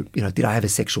 So, did I have a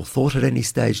sexual thought at any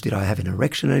stage? Did I have an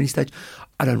erection at any stage?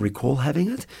 I don't recall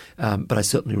having it, but I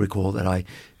certainly recall that I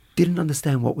didn't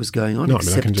understand what was going on,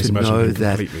 except to know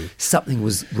that something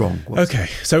was wrong. Okay,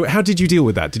 so how did you deal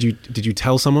with that? Did you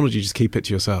tell someone, or did you just keep it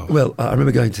to yourself? Well, I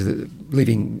remember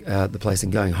leaving the place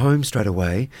and going home straight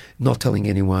away, not telling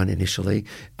anyone initially.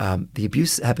 The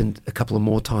abuse happened a couple of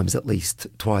more times, at least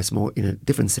twice more, in a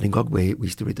different synagogue where we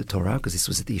used to read the Torah, because this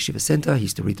was at the Yeshiva Center. He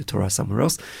used to read the Torah somewhere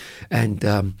else.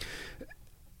 And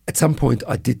at some point,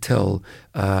 I did tell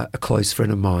a close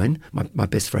friend of mine, my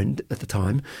best friend at the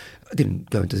time. I didn't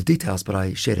go into the details, but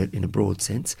I shared it in a broad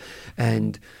sense.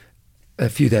 And a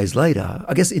few days later,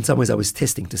 I guess in some ways I was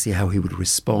testing to see how he would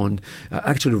respond. I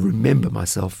actually remember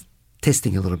myself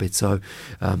testing a little bit, so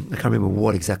I can't remember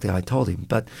what exactly I told him.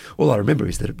 But all I remember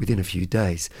is that within a few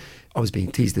days, I was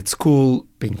being teased at school,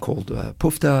 being called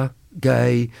pufta,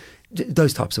 gay,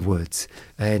 those types of words,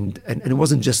 and it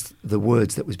wasn't just the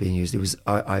words that was being used. It was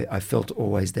I felt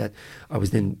always that I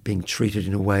was then being treated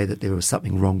in a way that there was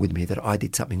something wrong with me, that I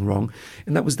did something wrong,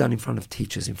 and that was done in front of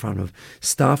teachers, in front of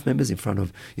staff members, in front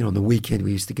of on the weekend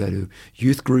we used to go to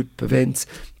youth group events.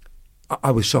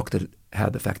 I was shocked at how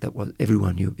the fact that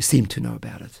everyone seemed to know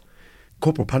about it.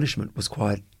 Corporal punishment was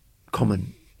quite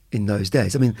common in those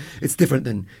days. I mean, it's different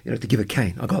than to give a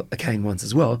cane. I got a cane once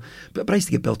as well, but I used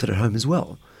to get belted at home as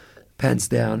well. Pants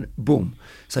down, boom.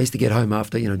 So I used to get home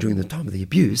after, during the time of the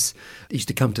abuse. I used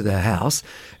to come to their house,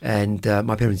 and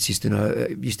my parents used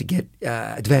to get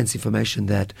advance information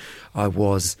that I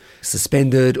was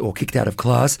suspended or kicked out of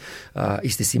class. I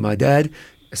used to see my dad.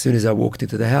 As soon as I walked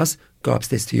into the house, go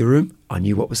upstairs to your room, I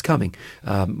knew what was coming.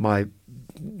 My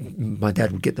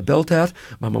dad would get the belt out.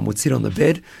 My mum would sit on the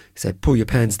bed, say, pull your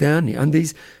pants down, your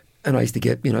undies. And I used to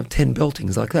get, 10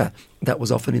 beltings like that. That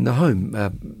was often in the home,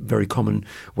 very common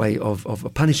way of a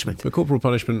punishment. But corporal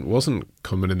punishment wasn't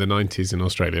common in the 90s in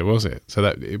Australia, was it? So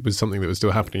that it was something that was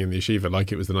still happening in the yeshiva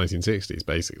like it was the 1960s,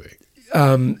 basically.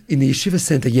 In the yeshiva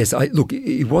centre, yes.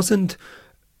 It wasn't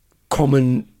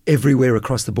common everywhere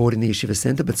across the board in the yeshiva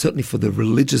centre, but certainly for the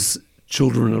religious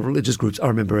children of religious groups. I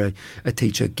remember a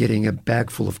teacher getting a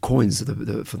bag full of coins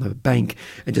from the bank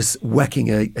and just whacking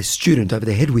a student over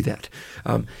the head with that.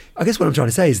 I guess what I'm trying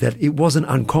to say is that it wasn't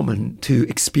uncommon to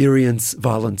experience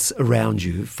violence around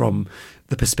you from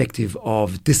the perspective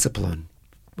of discipline.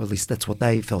 Well, at least that's what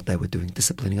they felt they were doing,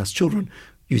 disciplining us children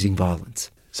using violence.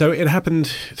 So it happened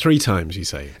 3 times, you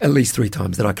say? At least 3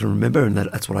 times that I can remember, and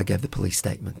that's what I gave the police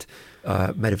statement.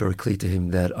 Made it very clear to him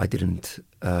that I didn't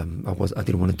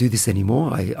want to do this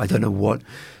anymore. I don't know what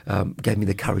gave me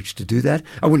the courage to do that.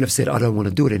 I wouldn't have said I don't want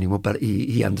to do it anymore, but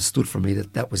he understood from me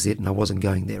that was it, and I wasn't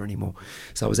going there anymore.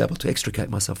 So I was able to extricate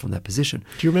myself from that position.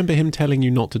 Do you remember him telling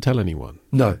you not to tell anyone?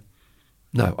 No,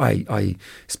 I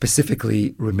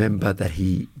specifically remember that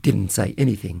he didn't say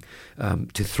anything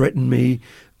to threaten me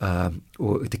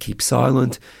or to keep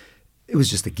silent. It was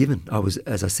just a given.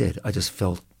 As I said, I just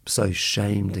felt so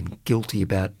shamed and guilty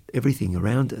about everything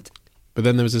around it. But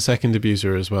then there was a second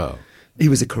abuser as well. He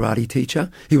was a karate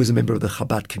teacher. He was a member of the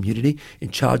Chabad community,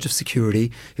 in charge of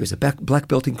security. He was a black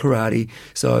belt in karate.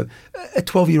 So a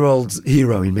 12-year-old's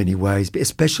hero in many ways, but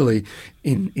especially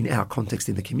in our context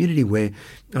in the community, where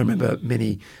I remember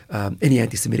any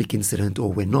anti-Semitic incident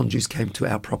or when non-Jews came to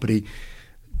our property,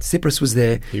 Cyprus was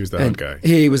there. He was the hard guy.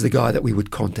 He was the guy that we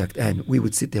would contact, and we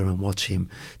would sit there and watch him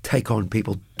take on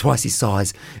people twice his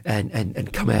size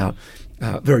and come out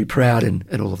very proud and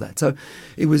all of that. So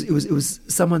it was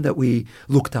someone that we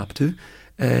looked up to,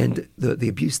 And the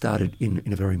abuse started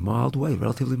in a very mild way,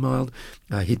 relatively mild.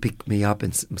 He'd pick me up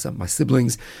and some of my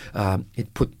siblings.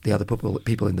 He'd put the other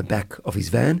people in the back of his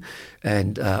van,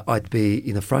 and I'd be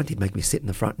in the front. He'd make me sit in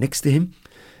the front next to him.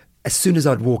 As soon as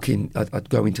I'd walk in, I'd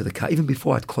go into the car, even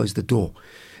before I'd close the door.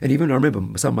 And even I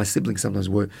remember some of my siblings sometimes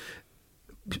were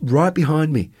right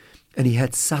behind me, and he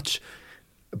had such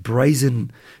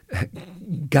brazen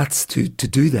guts to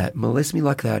do that, molest me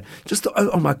like that, just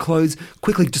on my clothes,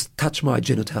 quickly just touch my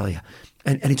genitalia.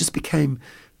 And it just became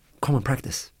common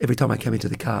practice. Every time I came into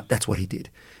the car, that's what he did.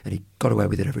 And he got away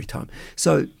with it every time.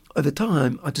 So over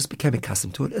time, I just became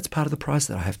accustomed to it. It's part of the price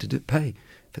that I have to pay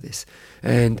for this.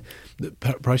 And the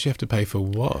price you have to pay for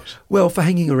what? Well, for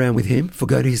hanging around with him, for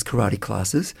going to his karate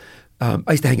classes. I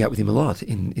used to hang out with him a lot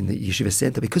in the yeshiva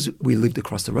center because we lived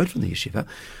across the road from the yeshiva.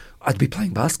 I'd be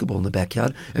playing basketball in the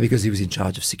backyard, and because he was in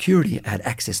charge of security, had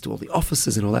access to all the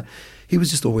offices and all that, he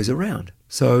was just always around.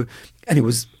 So, and it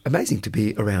was amazing to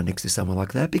be around next to someone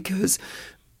like that because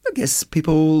I guess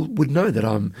people would know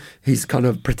that he's kind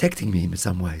of protecting me in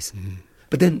some ways. Mm.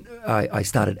 But then I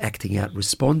started acting out,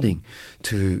 responding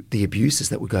to the abuses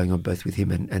that were going on both with him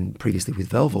and previously with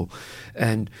Velvel.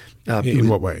 And in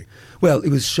what way? Well, it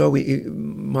was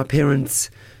showing. My parents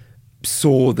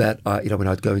saw that when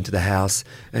I'd go into the house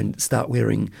and start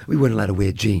wearing, we weren't allowed to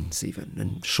wear jeans even,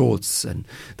 and shorts and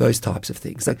those types of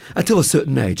things. Like, until a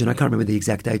certain age, and I can't remember the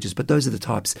exact ages, but those are the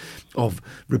types of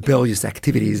rebellious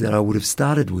activities that I would have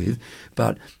started with.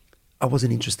 But I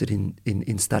wasn't interested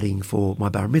in studying for my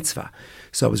bar mitzvah,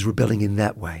 so I was rebelling in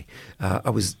that way. I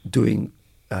wasn't doing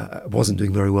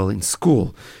very well in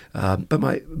school, but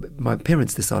my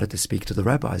parents decided to speak to the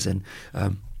rabbis, and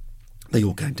they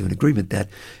all came to an agreement that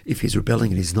if he's rebelling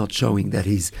and he's not showing that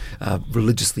he's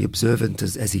religiously observant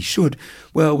as he should,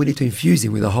 well, we need to infuse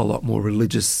him with a whole lot more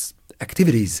religious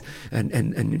activities and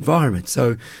environment.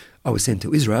 So I was sent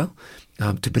to Israel,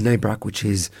 to Bnei Brak, which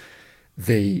is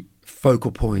the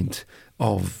focal point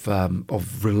of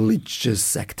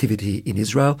religious activity in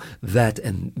Israel, that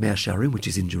and Mea Shearim, which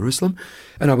is in Jerusalem.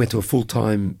 And I went to a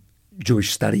full-time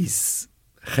Jewish studies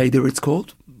cheder, it's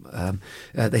called.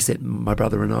 They sent my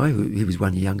brother and I, he was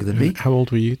 1 year younger than me. How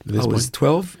old were you at this point? I was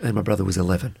 12 and my brother was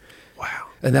 11. Wow.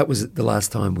 And that was the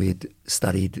last time we had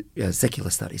studied secular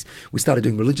studies. We started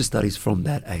doing religious studies from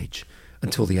that age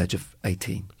until the age of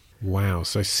 18. Wow.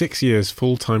 So 6 years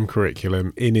full-time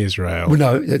curriculum in Israel. Well,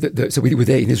 no. So we were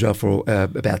there in Israel for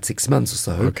about 6 months or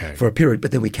so for a period.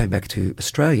 But then we came back to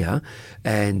Australia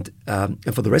and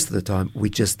for the rest of the time, we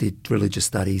just did religious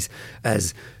studies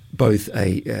as both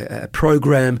a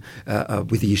program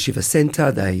with the Yeshiva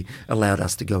Center. They allowed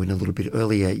us to go in a little bit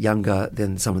earlier, younger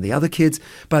than some of the other kids.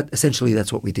 But essentially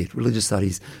that's what we did. Religious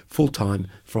studies full-time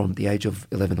from the age of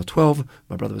 11 or 12.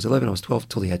 My brother was 11, I was 12,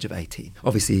 till the age of 18.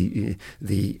 Obviously,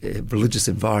 the religious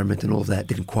environment and all of that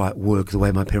didn't quite work the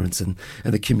way my parents and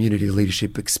the community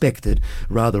leadership expected.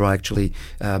 Rather, I actually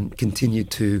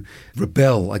continued to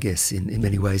rebel, I guess, in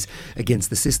many ways, against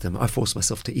the system. I forced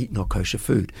myself to eat not kosher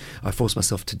food. I forced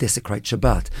myself to desecrate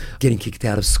Shabbat, getting kicked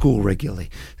out of school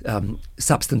regularly,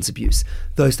 substance abuse,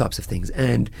 those types of things.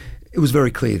 And it was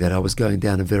very clear that I was going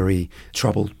down a very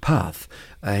troubled path.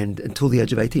 And until the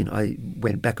age of 18, I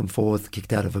went back and forth,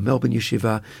 kicked out of a Melbourne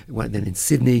yeshiva, went then in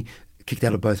Sydney, kicked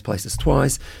out of both places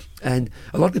twice. And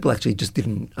a lot of people actually just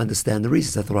didn't understand the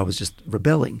reasons. I thought I was just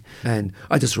rebelling. And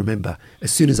I just remember,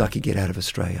 as soon as I could get out of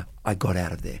Australia, I got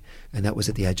out of there. And that was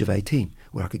at the age of 18,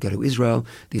 where I could go to Israel.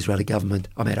 The Israeli government,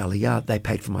 I made Aliyah, they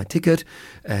paid for my ticket,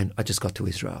 and I just got to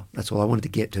Israel. That's all I wanted to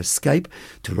get, to escape,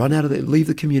 to run out of there, leave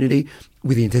the community,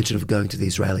 with the intention of going to the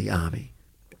Israeli army.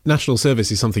 National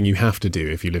service is something you have to do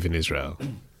if you live in Israel.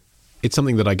 It's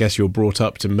something that I guess you're brought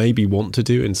up to maybe want to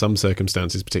do in some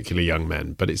circumstances, particularly young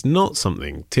men, but it's not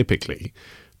something typically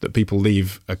that people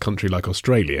leave a country like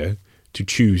Australia to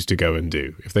choose to go and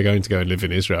do. If they're going to go and live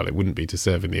in Israel, it wouldn't be to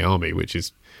serve in the army, which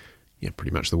is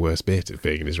pretty much the worst bit of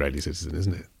being an Israeli citizen,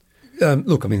 isn't it?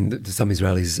 Look, I mean, some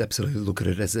Israelis absolutely look at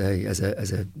it as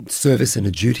a service and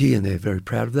a duty, and they're very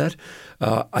proud of that.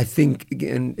 I think,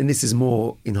 and this is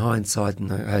more in hindsight,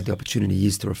 and I had the opportunity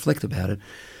years to reflect about it,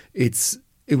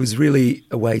 it was really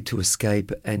a way to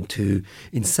escape and to,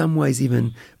 in some ways,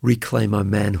 even reclaim my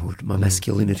manhood, my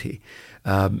masculinity.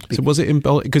 So was it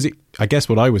because I guess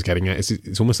what I was getting at is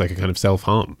it's almost like a kind of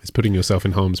self-harm. It's putting yourself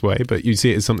in harm's way, but you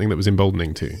see it as something that was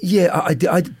emboldening too. Yeah,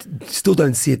 I still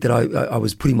don't see it that I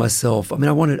was putting myself. I mean,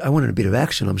 I wanted a bit of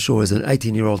action. I'm sure as an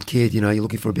 18-year-old kid, you're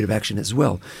looking for a bit of action as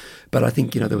well. But I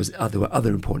think, there were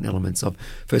other important elements of,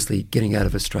 firstly, getting out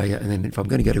of Australia, and then if I'm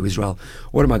going to go to Israel,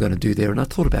 what am I going to do there? And I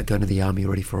thought about going to the army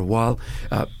already for a while.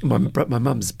 My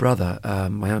mum's brother,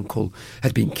 my uncle,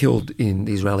 had been killed in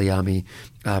the Israeli army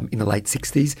in the late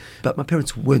 60s, but my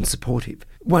parents weren't supportive.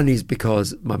 One is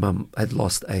because my mum had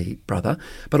lost a brother,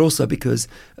 but also because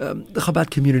the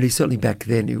Chabad community, certainly back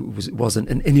then, it wasn't,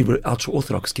 and any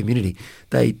ultra-Orthodox community,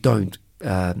 they don't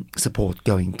support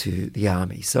going to the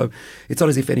army. So it's not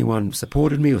as if anyone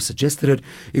supported me or suggested it.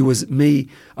 It was me,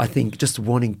 I think, just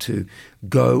wanting to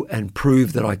go and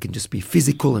prove that I can just be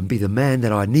physical and be the man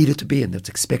that I needed to be and that's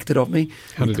expected of me.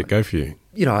 How did it go for you?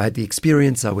 I had the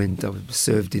experience. I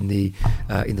served in the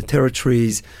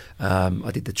territories.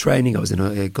 I did the training. I was in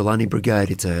a Golani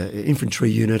brigade. It's an infantry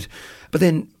unit. But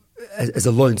then, as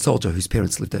a lone soldier whose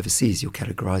parents lived overseas, you're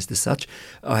categorised as such.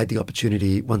 I had the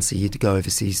opportunity once a year to go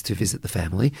overseas to visit the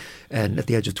family. And at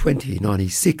the age of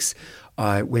 96,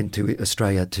 I went to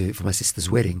Australia for my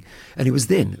sister's wedding. And it was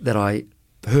then that I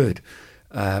heard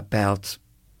about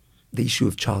the issue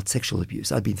of child sexual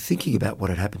abuse. I'd been thinking about what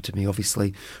had happened to me,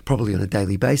 obviously, probably on a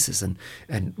daily basis, and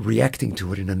reacting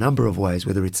to it in a number of ways,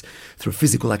 whether it's through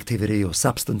physical activity or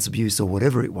substance abuse or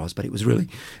whatever it was. But it was really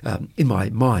in my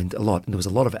mind a lot, and there was a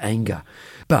lot of anger.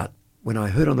 But when I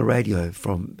heard on the radio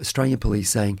from Australian police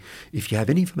saying, if you have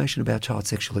any information about child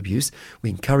sexual abuse, we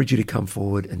encourage you to come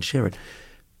forward and share it,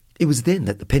 it was then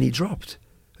that the penny dropped.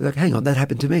 Like, hang on, that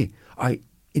happened to me. I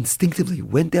instinctively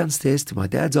went downstairs to my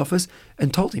dad's office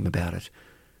and told him about it.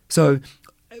 So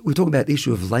we're talking about the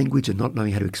issue of language and not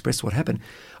knowing how to express what happened.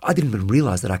 I didn't even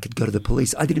realise that I could go to the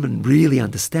police. I didn't even really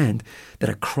understand that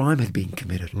a crime had been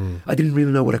committed. I didn't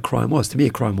really know what a crime was. To me,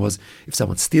 a crime was if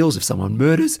someone steals, if someone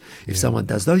murders, if someone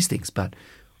does those things. But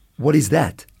what is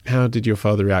that? How did your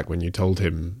father react when you told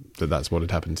him that that's what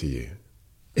had happened to you?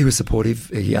 He was supportive.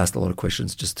 He asked a lot of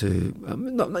questions just to,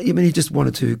 he just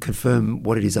wanted to confirm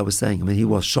what it is I was saying. I mean, he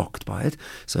was shocked by it,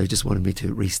 so he just wanted me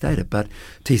to restate it. But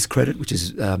to his credit, which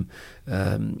is,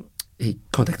 he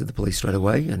contacted the police straight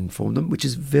away and informed them, which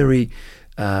is very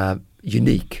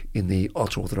unique in the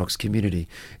ultra-Orthodox community.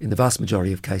 In the vast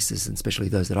majority of cases, and especially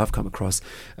those that I've come across,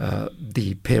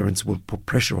 the parents will put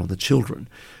pressure on the children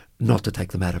not to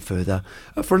take the matter further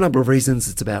for a number of reasons.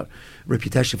 It's about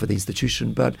reputation for the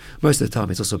institution, but most of the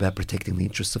time it's also about protecting the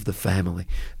interests of the family,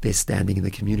 their standing in the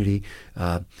community,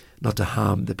 not to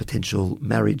harm the potential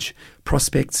marriage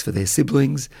prospects for their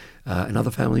siblings and other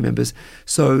family members.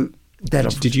 So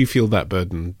did you feel that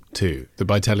burden too, that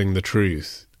by telling the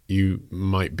truth you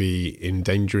might be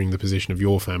endangering the position of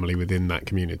your family within that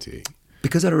community?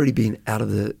 Because I'd already been out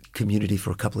of the community for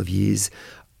a couple of years,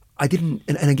 I didn't,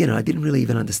 and again, I didn't really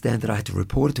even understand that I had to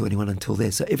report it to anyone until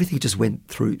there. So everything just went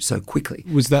through so quickly.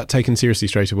 Was that taken seriously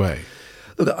straight away?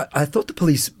 Look, I thought the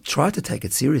police tried to take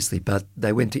it seriously, but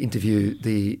they went to interview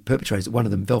the perpetrators. One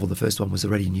of them, Velvel, the first one, was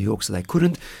already in New York, so they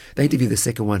couldn't. They interviewed the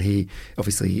second one. He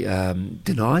obviously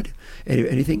denied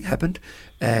anything happened.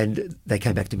 And they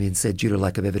came back to me and said, due to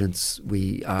lack of evidence,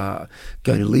 we are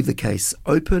going to leave the case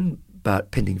open,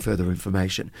 but pending further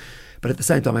information. But at the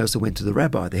same time, I also went to the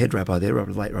rabbi, the head rabbi there,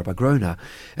 late Rabbi Groner,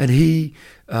 and he,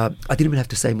 I didn't even have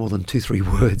to say more than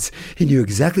 2-3 words. He knew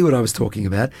exactly what I was talking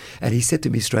about, and he said to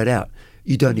me straight out,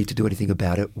 you don't need to do anything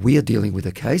about it. We are dealing with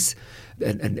a case.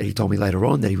 And he told me later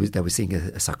on that they were seeing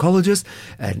a psychologist,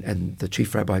 and the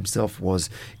chief rabbi himself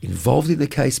was involved in the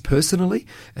case personally,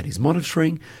 and he's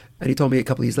monitoring. And he told me a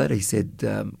couple of years later, he said,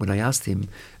 when I asked him,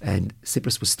 and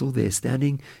Cyprus was still there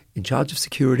standing in charge of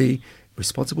security,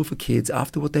 responsible for kids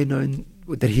after what they known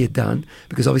that he had done,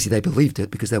 because obviously they believed it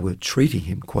because they were treating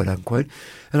him, quote unquote.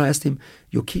 And I asked him,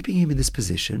 you're keeping him in this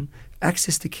position,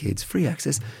 access to kids, free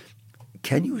access.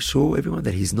 Can you assure everyone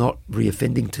that he's not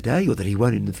reoffending today or that he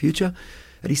won't in the future?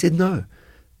 And he said, no.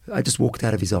 I just walked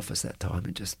out of his office that time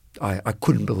and I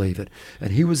couldn't believe it.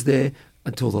 And he was there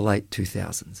until the late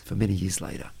 2000s, for many years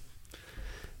later.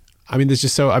 I mean,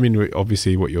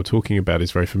 obviously what you're talking about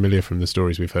is very familiar from the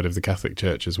stories we've heard of the Catholic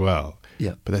Church as well.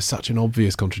 Yeah. But there's such an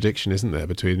obvious contradiction, isn't there,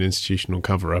 between an institutional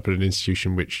cover-up and an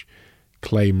institution which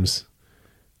claims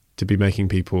to be making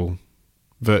people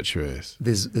virtuous.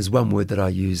 There's one word that I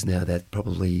use now that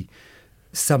probably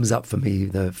sums up for me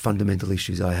the fundamental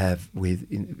issues I have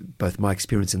with both my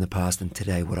experience in the past and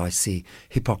today, what I see: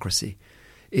 hypocrisy.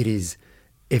 It is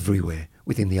everywhere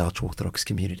within the ultra-Orthodox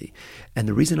community. And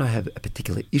the reason I have a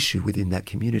particular issue within that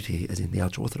community, as in the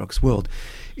ultra-Orthodox world,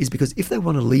 is because if they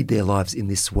want to lead their lives in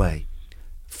this way,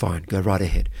 fine, go right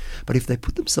ahead. But if they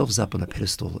put themselves up on a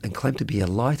pedestal and claim to be a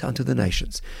light unto the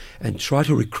nations and try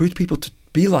to recruit people to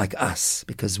be like us,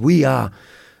 because we are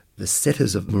the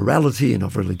setters of morality and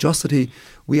of religiosity,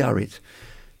 we are it.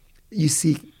 You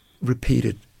see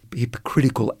repeated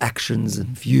hypocritical actions and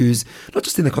views, not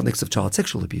just in the context of child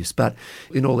sexual abuse, but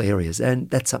in all areas. And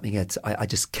that's something that I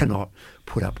just cannot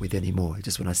put up with anymore.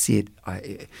 Just when I see it,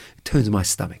 it turns my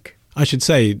stomach. I should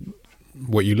say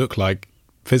what you look like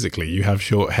physically. You have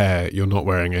short hair, you're not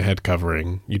wearing a head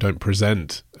covering, you don't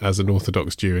present as an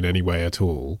Orthodox Jew in any way at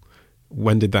all.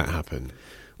 When did that happen?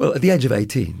 Well, at the age of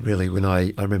 18, really, when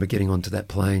I remember getting onto that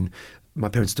plane, my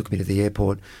parents took me to the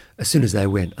airport. As soon as they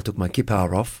went, I took my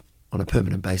kippah off on a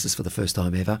permanent basis for the first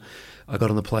time ever. I got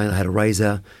on the plane, I had a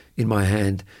razor in my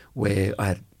hand where I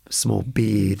had a small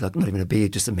beard, like not even a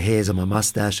beard, just some hairs on my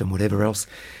mustache and whatever else.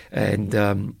 And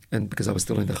because I was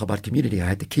still in the Chabad community, I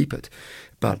had to keep it.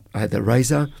 But I had the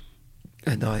razor,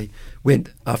 and I went,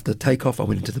 after takeoff, I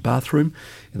went into the bathroom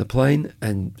in the plane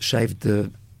and shaved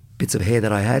the bits of hair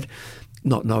that I had,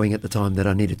 not knowing at the time that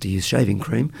I needed to use shaving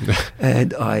cream.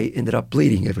 And I ended up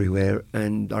bleeding everywhere.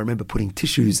 And I remember putting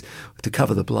tissues to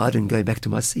cover the blood and going back to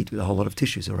my seat with a whole lot of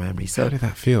tissues around me. So, how did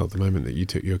that feel the moment that you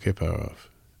took your kippah off?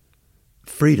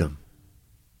 Freedom.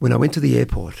 When I went to the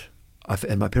airport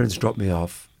and my parents dropped me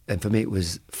off, and for me it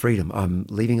was freedom. I'm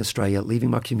leaving Australia, leaving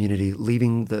my community,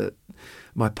 leaving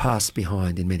my past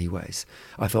behind in many ways.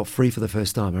 I felt free for the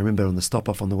first time. I remember on the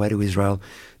stop-off on the way to Israel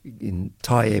in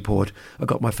Thai airport, I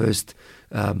got my first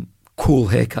cool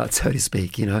haircut, so to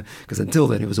speak, because until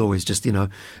then it was always just,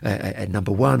 a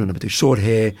number one and number two, short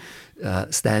hair,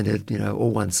 standard,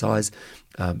 all one size.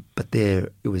 But there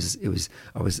it was,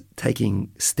 I was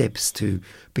taking steps to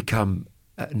become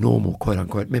a normal,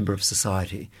 quote-unquote, member of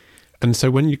society. And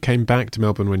so when you came back to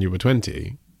Melbourne when you were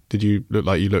 20, did you look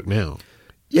like you look now?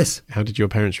 Yes. How did your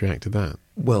parents react to that?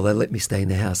 Well, they let me stay in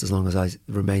the house as long as I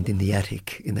remained in the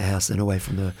attic in the house and away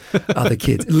from the other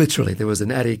kids. Literally, there was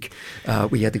an attic.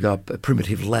 We had to go up a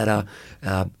primitive ladder.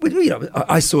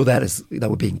 I saw that as they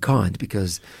were being kind,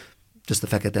 because just the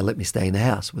fact that they let me stay in the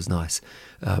house was nice.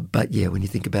 But yeah, when you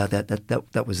think about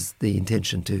that was the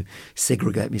intention, to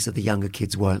segregate me so the younger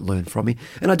kids won't learn from me.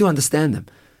 And I do understand them.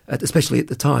 Especially at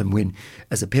the time when,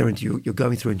 as a parent, you're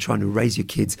going through and trying to raise your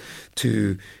kids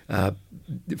to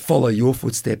follow your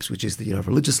footsteps, which is the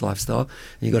religious lifestyle. And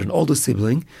you've got an older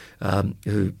sibling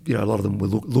who, a lot of them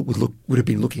would have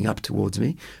been looking up towards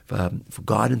me for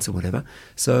guidance and whatever.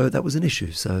 So that was an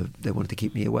issue. So they wanted to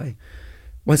keep me away.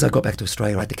 Once I got back to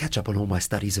Australia, I had to catch up on all my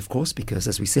studies, of course, because,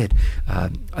 as we said,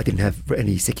 I didn't have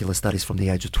any secular studies from the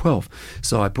age of 12.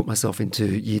 So I put myself into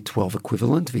Year 12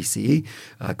 equivalent, VCE.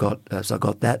 I got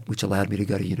that, which allowed me to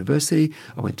go to university.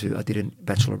 I did a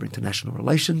Bachelor of International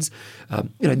Relations.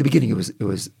 In the beginning, it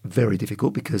was very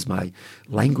difficult because my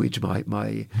language,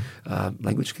 my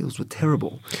language skills were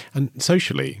terrible. And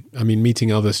socially,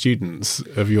 meeting other students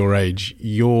of your age,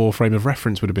 your frame of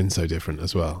reference would have been so different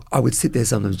as well. I would sit there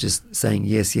sometimes just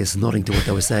saying yes, nodding to what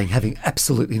they were saying, having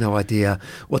absolutely no idea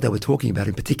what they were talking about,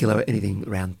 in particular anything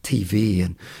around TV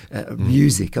and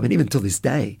music. Even till this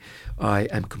day, I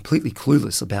am completely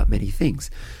clueless about many things.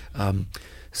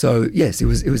 So yes, it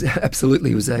was absolutely,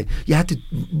 you had to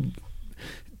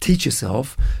teach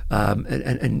yourself,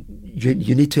 and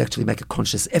you need to actually make a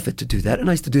conscious effort to do that. And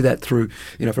I used to do that through,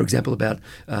 for example, about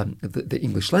the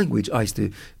English language. I used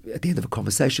to, at the end of a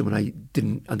conversation, when I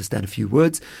didn't understand a few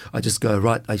words, I just go,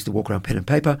 right, I used to walk around pen and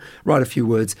paper, write a few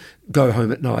words, go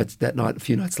home at night, a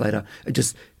few nights later, and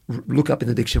just look up in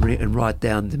the dictionary and write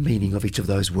down the meaning of each of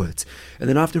those words. And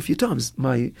then after a few times,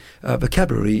 my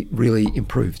vocabulary really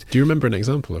improved. Do you remember an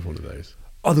example of one of those?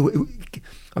 I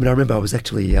remember I was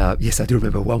actually, yes, I do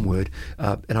remember one word,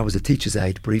 and I was a teacher's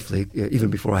aide briefly,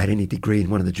 even before I had any degree in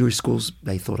one of the Jewish schools.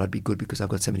 They thought I'd be good because I've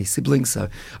got so many siblings, so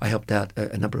I helped out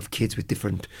a number of kids with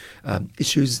different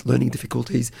issues, learning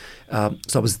difficulties. So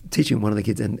I was teaching one of the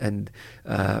kids, and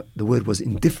the word was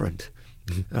indifferent.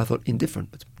 Mm-hmm. And I thought,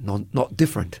 indifferent, but not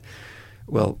different.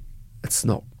 Well,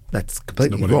 that's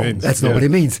completely wrong. That's not what it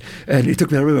means. And it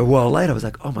took me, I remember, a while later, I was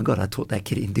like, oh my God, I taught that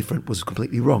kid indifferent was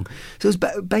completely wrong. So it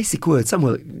was basic words. Some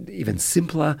were even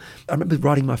simpler. I remember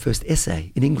writing my first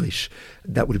essay in English.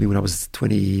 That would have been when I was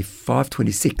 25,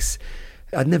 26.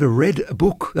 I'd never read a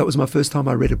book. That was my first time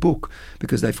I read a book,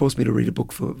 because they forced me to read a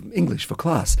book for English, for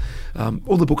class.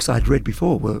 All the books I'd read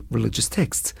before were religious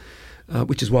texts,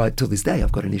 which is why, till this day,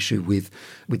 I've got an issue with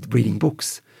reading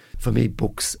books. For me,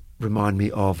 books remind me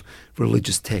of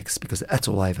religious texts, because that's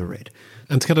all I ever read.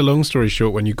 And to cut a long story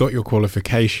short, when you got your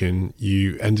qualification,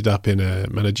 you ended up in a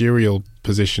managerial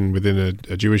position within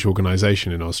a Jewish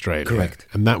organisation in Australia. Correct.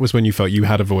 And that was when you felt you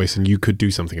had a voice and you could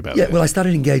do something about it. Yeah, well, I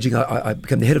started engaging. I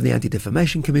became the head of the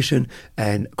Anti-Defamation Commission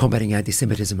and combating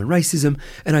anti-Semitism and racism,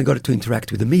 and I got to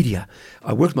interact with the media.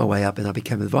 I worked my way up and I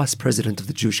became the vice president of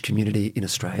the Jewish community in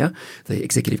Australia, the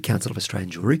Executive Council of Australian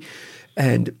Jewry.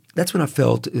 And that's when I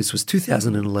felt, this was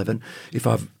 2011, if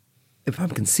I'm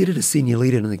considered a senior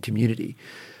leader in the community,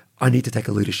 I need to take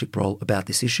a leadership role about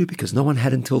this issue because no one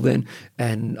had until then,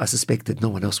 and I suspected no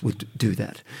one else would do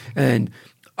that. And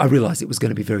I realised it was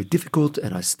going to be very difficult,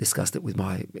 and I discussed it with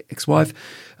my ex-wife.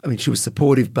 I mean, she was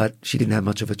supportive, but she didn't have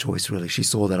much of a choice, really. She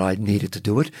saw that I needed to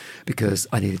do it because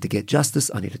I needed to get justice,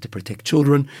 I needed to protect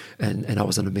children, and I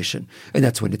was on a mission. And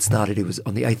that's when it started. It was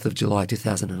on the 8th of July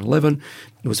 2011.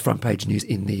 It was front page news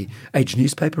in the Age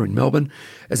newspaper in Melbourne.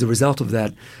 As a result of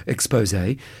that expose,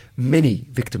 many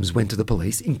victims went to the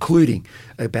police, including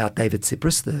about David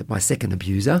Cyprus, my second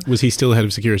abuser. Was he still head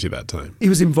of security at that time? He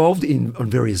was involved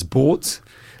on various boards,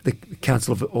 the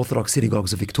Council of Orthodox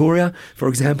Synagogues of Victoria, for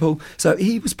example. So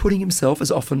he was putting himself,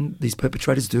 as often these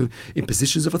perpetrators do, in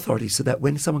positions of authority so that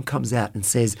when someone comes out and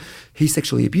says, he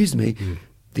sexually abused me,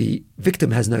 the victim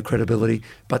has no credibility,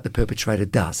 but the perpetrator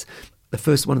does.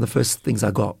 One of the first things I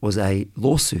got was a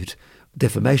lawsuit,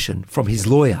 defamation, from his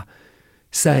lawyer,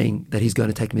 saying that he's going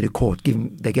to take me to court.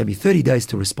 They gave me 30 days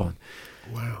to respond.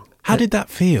 Wow. How did that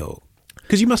feel?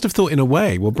 Because you must have thought, in a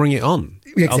way, well, bring it on.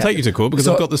 Exactly. I'll take you to court because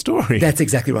I've got the story. That's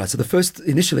exactly right. So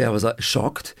initially I was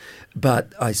shocked,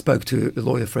 but I spoke to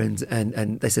lawyer friends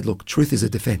and they said, look, truth is a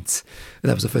defence. And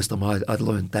that was the first time I'd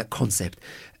learned that concept.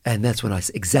 And that's when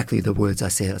exactly the words I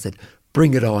said. I said,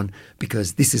 bring it on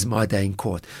because this is my day in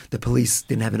court. The police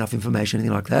didn't have enough information,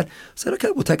 anything like that. I said,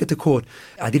 okay, we'll take it to court.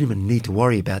 I didn't even need to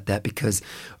worry about that because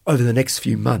over the next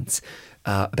few months,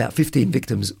 about 15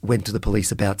 victims went to the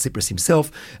police about Cyprus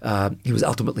himself. He was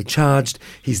ultimately charged.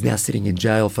 He's now sitting in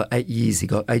jail for 8 years. He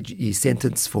got 8-year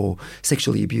sentence for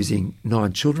sexually abusing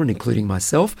 9 children, including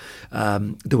myself.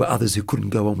 There were others who couldn't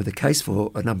go on with the case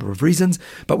for a number of reasons,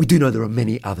 but we do know there are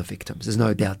many other victims. There's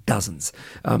no doubt dozens.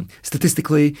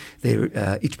 Statistically,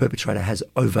 each perpetrator has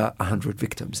over 100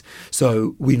 victims.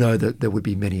 So we know that there would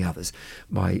be many others.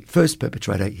 My first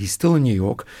perpetrator, he's still in New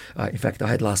York. In fact, I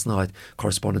had last night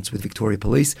correspondence with Victoria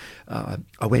Police.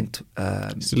 I went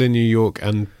still in New York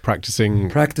and practicing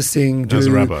as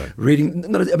a rabbi, reading.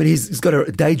 He's got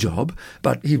a day job,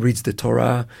 but he reads the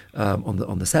Torah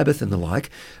on the Sabbath and the like.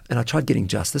 And I tried getting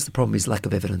justice. The problem is lack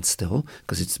of evidence still,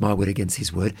 because it's my word against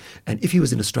his word. And if he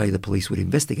was in Australia, the police would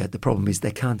investigate. The problem is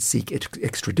they can't seek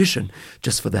extradition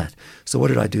just for that. So what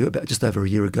did I do? About just over a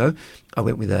year ago, I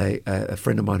went with a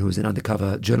friend of mine who was an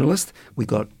undercover journalist. We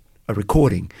got a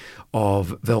recording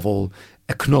of Velvel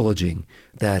acknowledging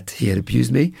that he had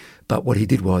abused me, but what he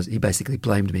did was he basically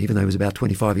blamed me, even though he was about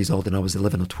 25 years old and I was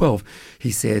 11 or 12.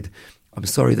 He said, I'm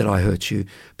sorry that I hurt you,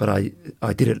 but I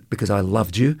did it because I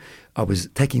loved you. I was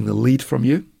taking the lead from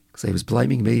you. So he was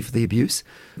blaming me for the abuse.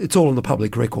 It's all on the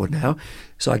public record now.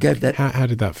 So I gave that. How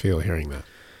did that feel, hearing that?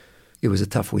 It was a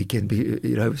tough weekend,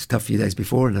 it was a tough few days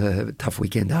before and a tough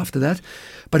weekend after that.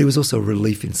 But it was also a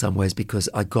relief in some ways because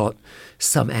I got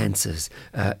some answers.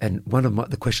 And one of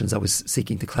the questions I was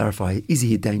seeking to clarify, is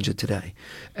he a danger today?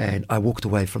 And I walked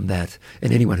away from that.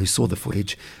 And anyone who saw the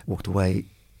footage walked away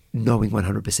knowing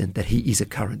 100% that he is a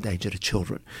current danger to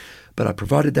children. But I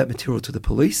provided that material to the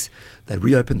police. They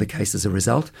reopened the case as a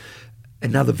result.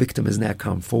 Another victim has now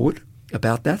come forward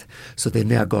about that. So they've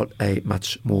now got a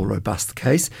much more robust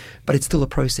case, but it's still a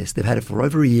process. They've had it for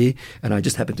over a year, and I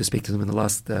just happened to speak to them in the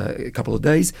last couple of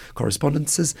days,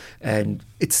 correspondences, and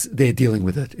they're dealing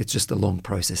with it. It's just a long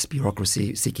process,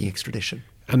 bureaucracy seeking extradition.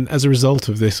 And as a result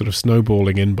of this sort of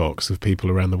snowballing inbox of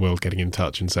people around the world getting in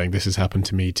touch and saying, this has happened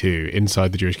to me too,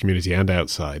 inside the Jewish community and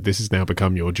outside, this has now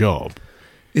become your job.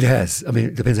 It has. I mean,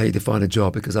 it depends how you define a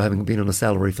job, because I haven't been on a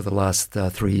salary for the last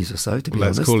 3 years or so, to be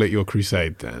honest. Let's call it your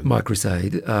crusade then. My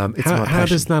crusade. It's my passion. How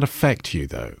does that affect you,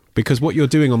 though? Because what you're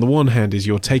doing on the one hand is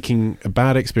you're taking a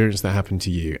bad experience that happened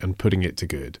to you and putting it to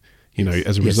good. You know,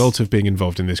 as a result of being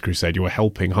involved in this crusade, you are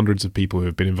helping hundreds of people who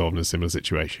have been involved in a similar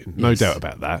situation. No doubt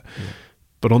about that. Yeah.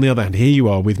 But on the other hand, here you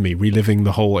are with me, reliving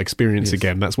the whole experience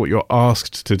again. That's what you're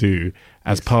asked to do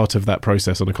as part of that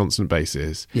process on a constant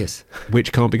basis. Yes.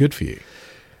 Which can't be good for you.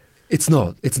 It's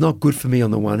not. It's not good for me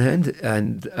on the one hand,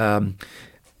 and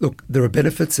Look, there are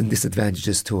benefits and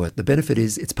disadvantages to it. The benefit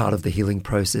is it's part of the healing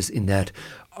process in that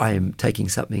I am taking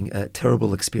something, a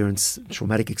terrible experience,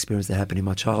 traumatic experience that happened in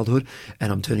my childhood,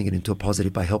 and I'm turning it into a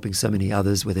positive by helping so many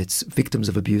others, whether it's victims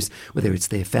of abuse, whether it's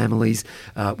their families,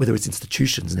 whether it's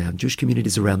institutions now. Jewish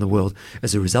communities around the world,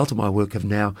 as a result of my work, have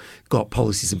now got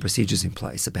policies and procedures in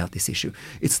place about this issue.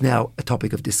 It's now a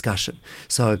topic of discussion.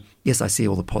 So, yes, I see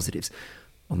all the positives.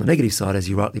 On the negative side, as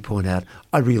you rightly point out,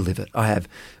 I relive it. I have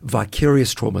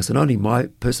vicarious traumas, and only my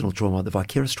personal trauma, the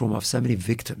vicarious trauma of so many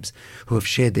victims who have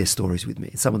shared their stories with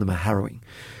me. Some of them are harrowing.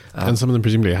 And some of them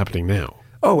presumably are happening now.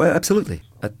 Oh, absolutely.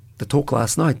 At the talk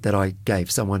last night that I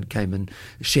gave, someone came and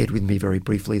shared with me very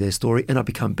briefly their story, and I've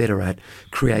become better at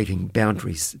creating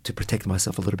boundaries to protect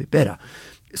myself a little bit better.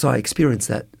 So I experienced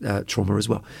that trauma as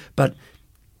well. But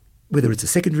whether it's a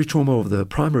secondary trauma or the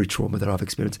primary trauma that I've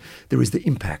experienced, there is the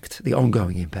impact, the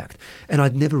ongoing impact. And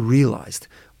I'd never realised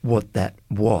what that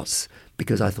was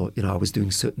because I thought, I was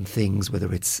doing certain things,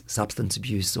 whether it's substance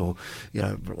abuse or,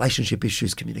 relationship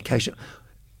issues, communication.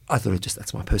 I thought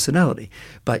that's my personality.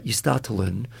 But you start to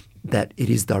learn that it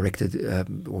is directed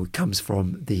or comes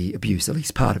from the abuse, at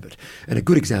least part of it. And a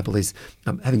good example is,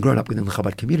 having grown up within the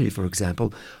Chabad community, for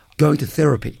example, going to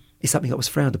therapy is something that was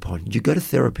frowned upon. You go to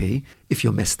therapy if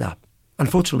you're messed up.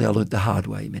 Unfortunately, I learned the hard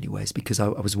way in many ways because I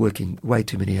was working way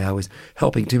too many hours,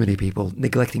 helping too many people,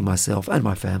 neglecting myself and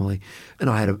my family. And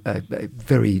I had a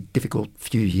very difficult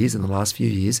few years in the last few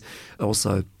years.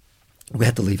 Also, we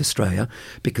had to leave Australia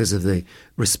because of the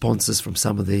responses from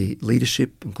some of the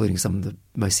leadership, including some of the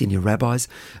most senior rabbis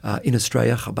in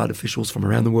Australia, Chabad officials from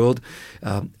around the world,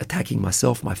 attacking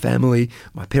myself, my family.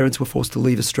 My parents were forced to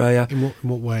leave Australia. In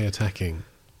what way attacking?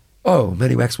 Oh,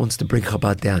 Manny Wax wants to bring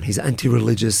Chabad down. He's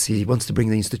anti-religious. He wants to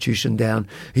bring the institution down.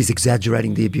 He's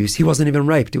exaggerating the abuse. He wasn't even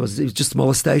raped. It was just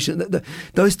molestation.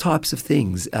 Those types of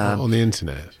things. On the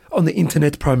internet? On the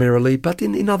internet primarily, but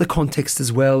in other contexts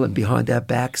as well and behind our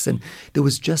backs. And there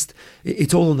was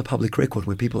it's all on the public record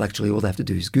where people actually, all they have to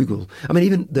do is Google. I mean,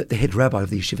 even the head rabbi of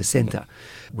the Yeshiva Center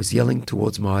was yelling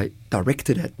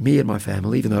directed at me and my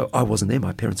family, even though I wasn't there,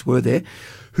 my parents were there.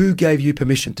 Who gave you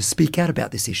permission to speak out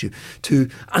about this issue, to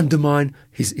undermine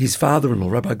his father-in-law,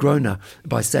 Rabbi Groner,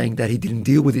 by saying that he didn't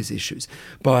deal with his issues,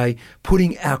 by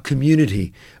putting our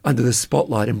community under the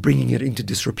spotlight and bringing it into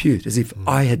disrepute, as if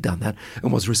I had done that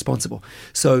and was responsible.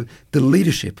 So the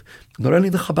leadership, not only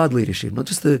the Chabad leadership, not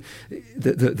just the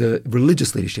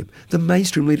religious leadership, the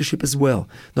mainstream leadership as well,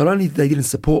 not only they didn't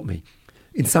support me,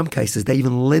 in some cases, they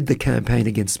even led the campaign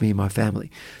against me and my family.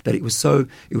 That it was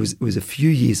a few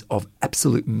years of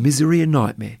absolute misery and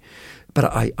nightmare.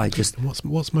 But I just...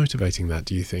 What's motivating that,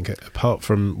 do you think? Apart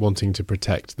from wanting to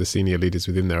protect the senior leaders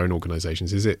within their own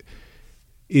organisations, is it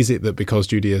that because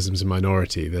Judaism's a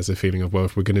minority, there's a feeling of, well,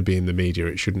 if we're going to be in the media,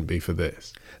 it shouldn't be for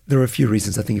this? There are a few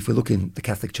reasons. I think if we look in the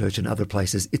Catholic Church and other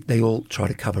places, they all try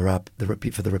to cover up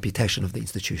for the reputation of the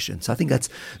institution. So I think that's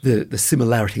the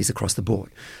similarities across the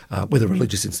board, whether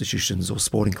religious institutions or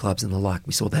sporting clubs and the like.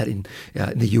 We saw that in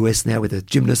the US now with the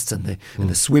gymnasts and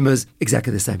the swimmers,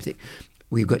 exactly the same thing.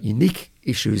 We've got unique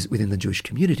issues within the Jewish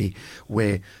community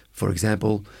where, for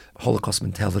example, Holocaust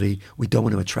mentality, we don't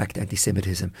want to attract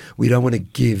anti-Semitism. We don't want to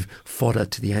give fodder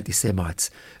to the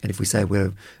anti-Semites. And if we say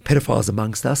we're pedophiles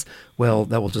amongst us, well,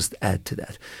 that will just add to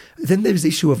that. Then there's the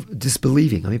issue of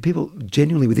disbelieving. I mean, people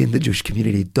genuinely within the Jewish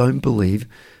community don't believe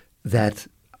that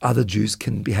other Jews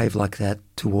can behave like that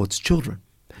towards children.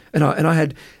 And I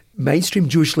had mainstream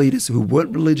Jewish leaders who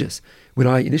weren't religious. When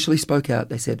I initially spoke out,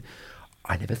 they said,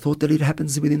 I never thought that it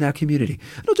happens within our community.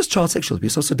 Not just child sexual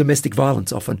abuse, also domestic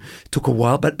violence often took a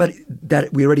while, but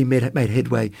that we already made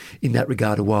headway in that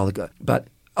regard a while ago. But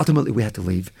ultimately we had to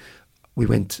leave. We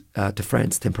went to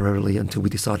France temporarily until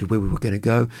we decided where we were going to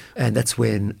go. And that's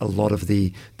when a lot of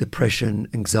the depression,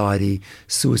 anxiety,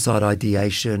 suicide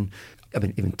ideation, I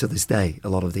mean, even to this day, a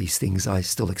lot of these things I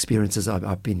still experience as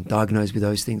I've been diagnosed with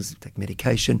those things, take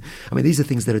medication. I mean, these are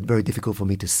things that are very difficult for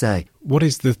me to say. What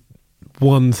is the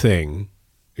one thing,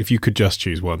 if you could just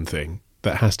choose one thing,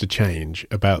 that has to change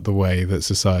about the way that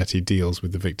society deals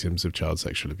with the victims of child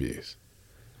sexual abuse?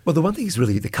 Well, the one thing is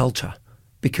really the culture,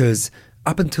 because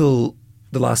up until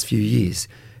the last few years,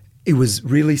 it was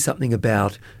really something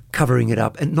about covering it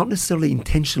up, and not necessarily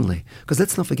intentionally, because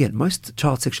let's not forget, most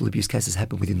child sexual abuse cases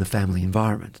happen within the family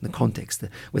environment, in the context,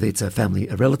 whether it's a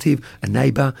relative, a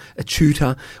neighbour, a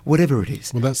tutor, whatever it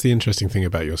is. Well, that's the interesting thing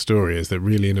about your story, is that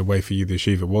really, in a way, for you, the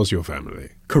yeshiva was your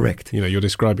family. Correct. You're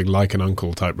describing like an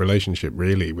uncle type relationship,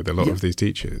 really, with a lot of these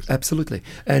teachers. Absolutely.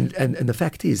 And the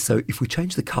fact is, so if we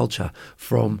change the culture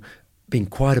from being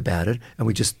quiet about it, and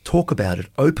we just talk about it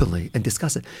openly and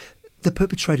discuss it, the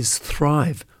perpetrators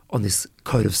thrive on this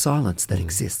code of silence that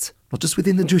exists, not just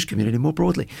within the Jewish community, more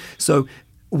broadly. So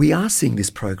we are seeing this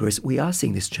progress. We are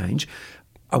seeing this change.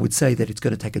 I would say that it's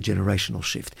going to take a generational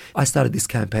shift. I started this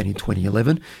campaign in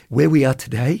 2011. Where we are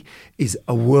today is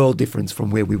a world difference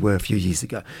from where we were a few years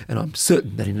ago. And I'm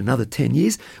certain that in another 10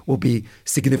 years, we'll be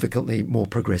significantly more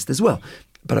progressed as well.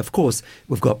 But of course,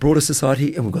 we've got broader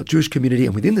society and we've got Jewish community,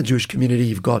 and within the Jewish community,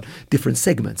 you've got different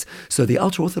segments. So the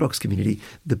ultra-Orthodox community,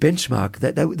 the benchmark,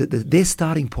 their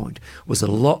starting point was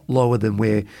a lot lower than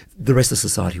where the rest of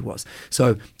society was.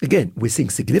 So again, we're seeing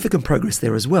significant progress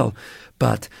there as well.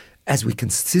 But as we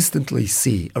consistently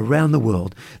see around the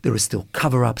world, there are still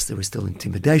cover-ups, there is still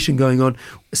intimidation going on,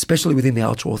 especially within the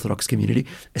ultra-Orthodox community,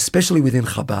 especially within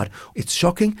Chabad. It's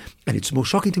shocking, and it's more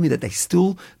shocking to me that they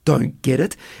still don't get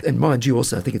it. And mind you,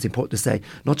 also, I think it's important to say,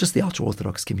 not just the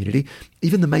ultra-Orthodox community,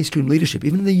 even the mainstream leadership,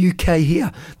 even in the UK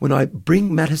here, when I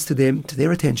bring matters to them, to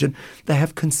their attention, they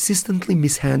have consistently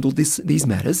mishandled these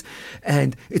matters,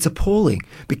 and it's appalling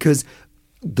because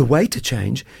the way to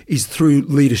change is through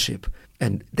leadership.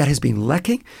 And that has been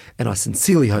lacking, and I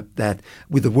sincerely hope that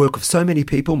with the work of so many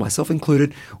people, myself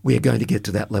included, we are going to get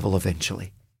to that level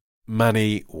eventually.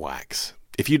 Manny Wax.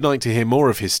 If you'd like to hear more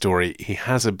of his story, he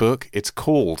has a book. It's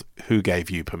called Who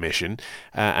Gave You Permission?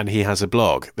 And he has a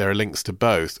blog. There are links to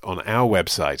both on our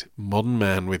website,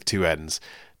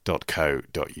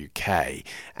 modernmanwith2ns.co.uk.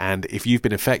 And if you've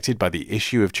been affected by the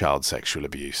issue of child sexual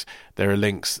abuse, there are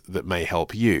links that may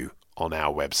help you on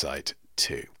our website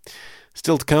too.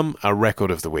 Still to come, our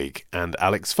record of the week, and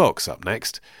Alex Fox up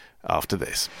next after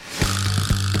this.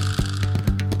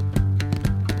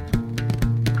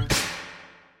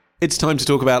 It's time to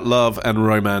talk about love and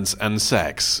romance and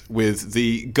sex with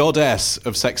the goddess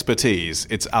of sexpertise.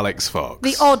 It's Alex Fox.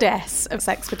 The oddess of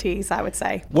sexpertise, I would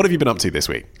say. What have you been up to this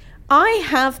week? I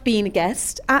have been a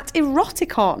guest at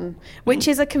Eroticon, which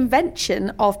is a convention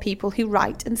of people who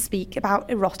write and speak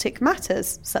about erotic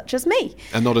matters, such as me.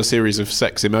 And not a series of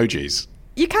sex emojis.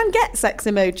 You can get sex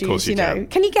emojis, Of course you know. can.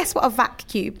 Can you guess what a vac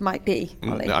cube might be,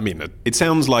 Ollie? I mean, it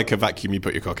sounds like a vacuum you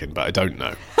put your cock in, but I don't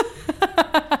know.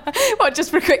 What,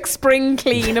 just for a quick spring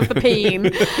clean of the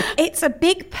peen? It's a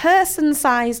big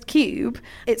person-sized cube.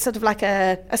 It's sort of like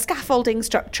a scaffolding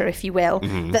structure, if you will,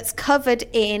 that's covered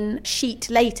in sheet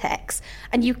latex.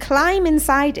 And you climb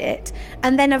inside it,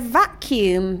 and then a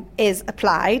vacuum is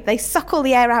applied. They suck all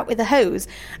the air out with a hose,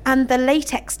 and the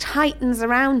latex tightens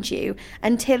around you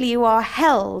until you are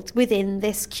held within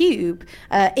this cube,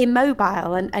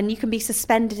 immobile, and you can be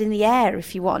suspended in the air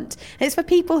if you want. It's for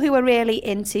people who are really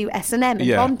into S&M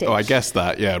and bondage. Oh, I guess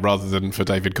that, rather than for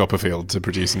David Copperfield to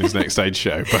produce in his next stage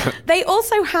show. But they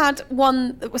also had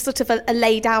one that was sort of a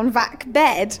lay-down vac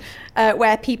bed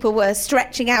where people were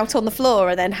stretching out on the floor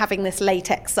and then having this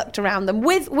latex sucked around them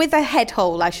with a head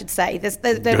hole, I should say.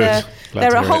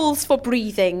 There are holes for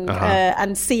breathing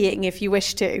and seeing if you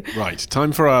wish to. Right,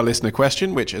 time for our listener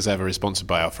question, which as ever is sponsored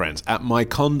by our friends at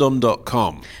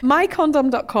mycondom.com.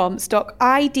 Mycondom.com stock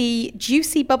ID,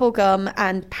 juicy bubblegum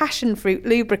and passion fruit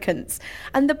lubricants.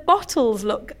 And the bottles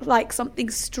look like something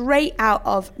straight out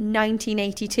of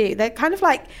 1982. They're kind of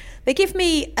like, they give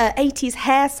me 80s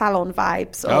hair salon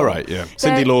vibes. All right, yeah.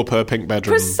 Cyndi Lauper, Pink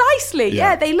Bedroom. Precisely,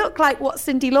 yeah. They look like what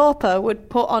Cyndi Lauper would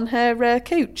put on her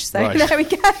cooch. So right. There we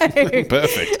go.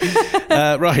 Perfect.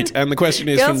 Right, and the question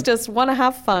is... Girls just want to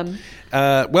have fun.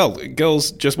 Well,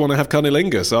 girls just want to have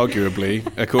cunnilingus, arguably,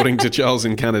 according to Charles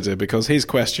in Canada, because his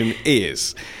question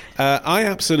is... I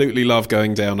absolutely love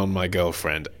going down on my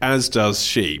girlfriend, as does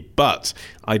she, but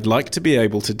I'd like to be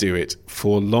able to do it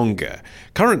for longer.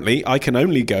 Currently, I can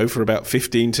only go for about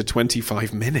 15 to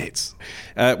 25 minutes,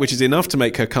 which is enough to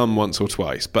make her come once or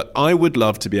twice, but I would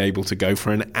love to be able to go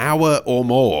for an hour or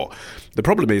more. The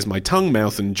problem is my tongue,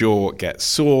 mouth and jaw get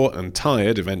sore and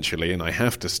tired eventually, and I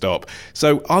have to stop.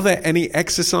 So are there any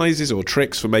exercises or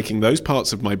tricks for making those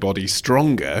parts of my body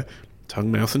stronger,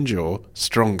 tongue, mouth and jaw,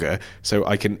 stronger, so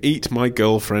I can eat my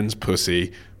girlfriend's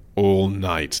pussy all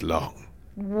night long?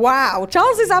 Wow,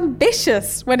 Charles is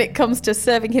ambitious when it comes to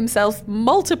serving himself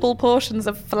multiple portions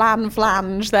of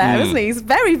flange there, isn't he? He's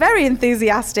very, very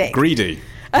enthusiastic. Greedy,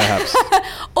 perhaps.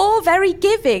 Or very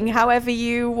giving, however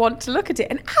you want to look at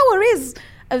it. An hour is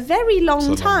a very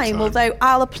long time, although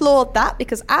I'll applaud that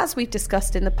because, as we've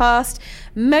discussed in the past,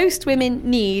 most women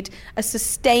need a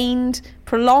sustained,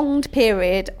 prolonged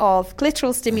period of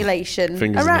clitoral stimulation.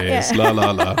 Fingers and ears, la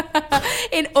la la.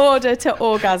 In order to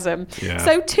orgasm. Yeah.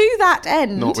 So to that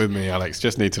end... Not with me, Alex.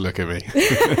 Just need to look at me.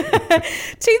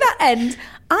 To that end,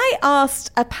 I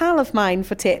asked a pal of mine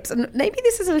for tips, and maybe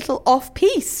this is a little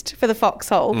off-piste for the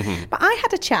Foxhole, but I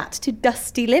had a chat to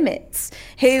Dusty Limits,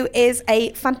 who is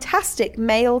a fantastic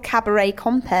male cabaret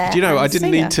compere. Do you know, I and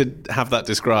didn't singer. need to have that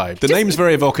described. The name's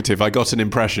very evocative. I got an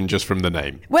impression just from the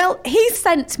name. Well, he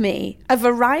sent me a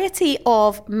variety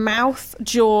of mouth,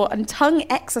 jaw and tongue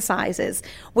exercises,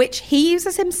 which he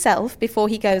uses himself before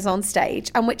he goes on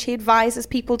stage, and which he advises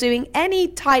people doing any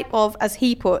type of, as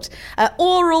he put,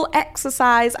 oral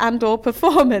exercise and or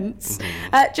performance,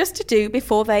 just to do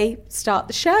before they start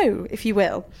the show, if you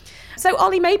will. So,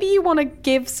 Ollie, maybe you want to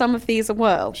give some of these a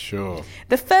whirl. Sure.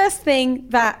 The first thing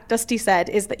that Dusty said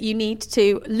is that you need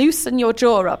to loosen your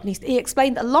jaw up. And he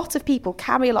explained that a lot of people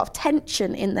carry a lot of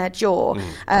tension in their jaw.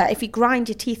 If you grind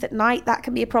your teeth at night, that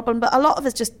can be a problem. But a lot of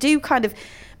us just do kind of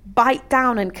bite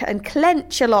down and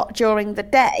clench a lot during the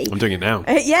day. I'm doing it now.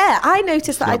 Yeah, I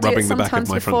notice that I do it rubbing the back of sometimes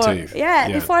my before. front tooth. Yeah,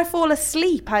 Yeah. before I fall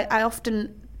asleep, I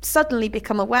often suddenly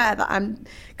become aware that I'm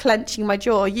clenching my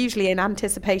jaw, usually in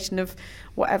anticipation of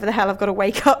whatever the hell I've got to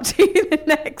wake up to the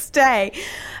next day.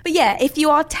 But yeah, if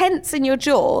you are tense in your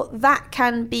jaw, that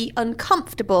can be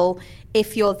uncomfortable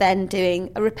if you're then doing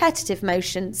a repetitive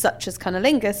motion such as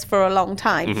cunnilingus for a long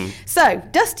time. So,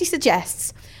 Dusty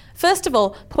suggests, first of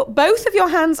all, put both of your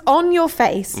hands on your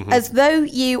face as though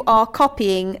you are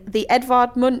copying the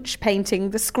Edvard Munch painting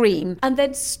The Scream, and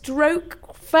then stroke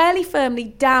fairly firmly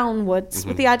downwards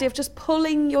with the idea of just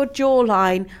pulling your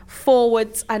jawline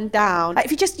forwards and down. If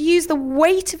you just use the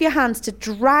weight of your hands to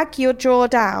drag your jaw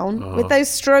down with those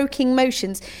stroking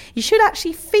motions, you should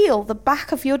actually feel the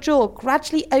back of your jaw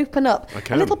gradually open up.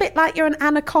 A little bit like you're an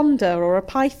anaconda or a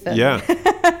python. Yeah.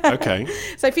 Okay.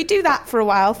 So if you do that for a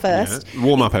while first. Yeah.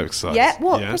 Warm-up exercise. Yeah,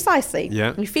 precisely.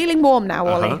 Yeah. You're feeling warm now,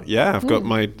 Ollie. Yeah, I've got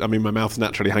my mouth's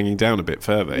naturally hanging down a bit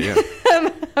further, yeah.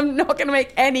 I'm not going to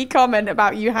make any comment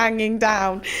about you hanging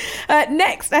down.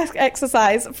 Next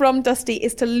exercise from Dusty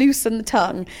is to loosen the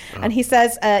tongue. And he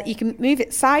says you can move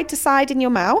it side to side in your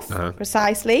mouth,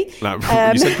 precisely.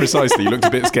 You said precisely. You looked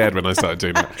a bit scared when I started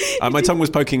doing that. My tongue was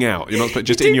poking out. You're not supposed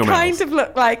just in your mouth. You kind of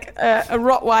look like a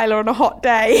Rottweiler on a hot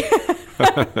day.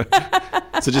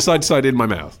 So just side to side in my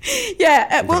mouth.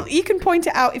 Yeah, well, you can point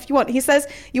it out if you want. He says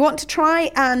you want to try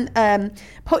and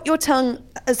put your tongue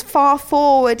as far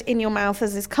forward in your mouth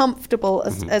as is comfortable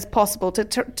as possible to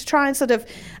try and sort of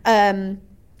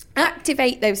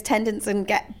activate those tendons and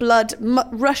get blood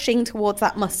rushing towards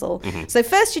that muscle. So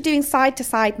first you're doing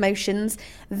side-to-side motions,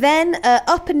 then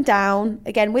up and down,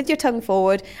 again with your tongue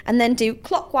forward, and then do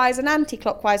clockwise and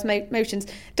anti-clockwise motions.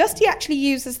 Dusty actually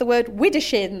uses the word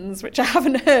widdershins, which I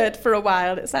haven't heard for a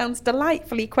while. It sounds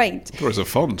delightfully quaint. Or as a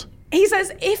font. He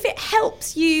says if it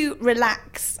helps you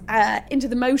relax into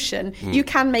the motion, you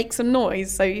can make some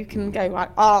noise. So you can go like,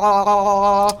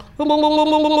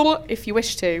 if you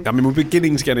wish to. I mean, we're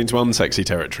beginning to get into unsexy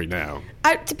territory now.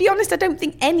 To be honest, I don't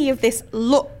think any of this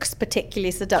looks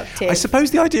particularly seductive. I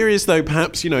suppose the idea is, though,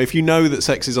 perhaps, if you know that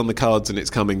sex is on the cards and it's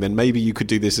coming, then maybe you could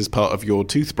do this as part of your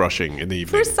toothbrushing in the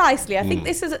evening. Precisely. I think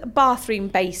this is a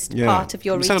bathroom-based part of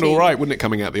your routine. Sound all right, wouldn't it,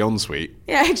 coming out the ensuite?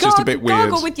 Yeah, it's just a bit weird.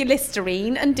 Gargle with your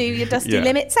Listerine and do your Dusty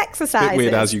Limits exercises. A bit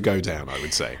weird as you go down, I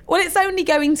would say. Well, it's only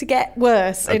going to get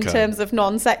worse in terms of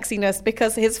non-sexiness,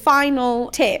 because his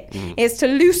final tip is to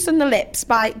loosen the lips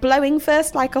by blowing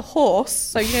first like a horse.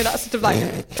 So, that sort of like...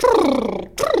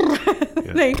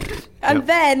 thing, and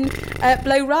then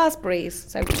blow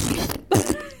raspberries. So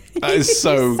that is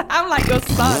so... You sound like your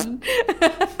son.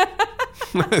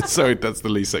 So that's the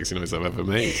least sexy noise I've ever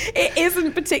made. It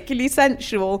isn't particularly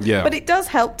sensual, but it does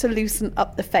help to loosen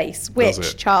up the face,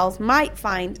 which Charles might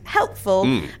find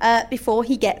helpful before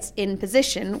he gets in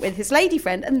position with his lady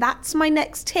friend. And that's my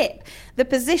next tip, the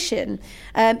position.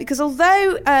 Because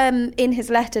although in his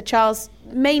letter, Charles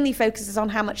mainly focuses on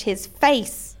how much his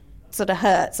face sort of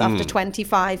hurts after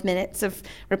 25 minutes of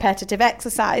repetitive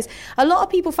exercise, a lot of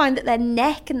people find that their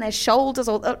neck and their shoulders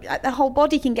or their whole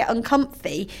body can get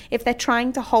uncomfy if they're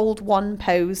trying to hold one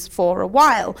pose for a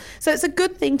while. So it's a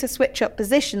good thing to switch up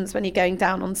positions when you're going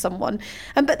down on someone.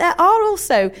 But there are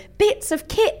also bits of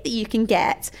kit that you can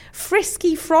get,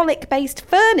 frisky, frolic-based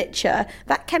furniture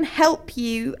that can help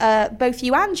you, both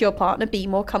you and your partner, be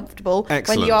more comfortable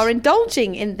when you are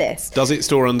indulging in this. Does it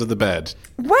store under the bed?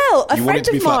 Well, you want it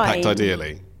to be flat packed,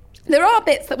 ideally. There are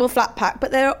bits that will flat pack,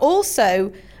 but there are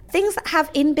also things that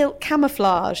have inbuilt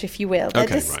camouflage, if you will. They're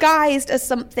Okay, disguised as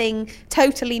something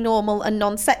totally normal and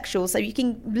non-sexual, so you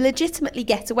can legitimately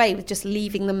get away with just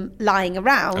leaving them lying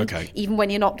around, even when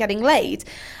you're not getting laid.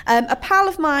 A pal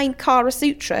of mine, Kara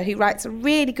Sutra, who writes a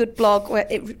really good blog where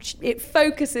it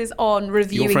focuses on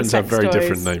reviewing Your friends sex have very toys.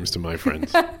 different names to my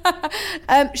friends.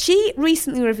 She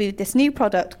recently reviewed this new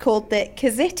product called the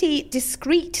Kaziti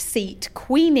Discreet Seat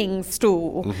Queening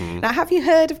Stool. Now, have you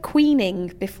heard of queening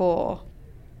before?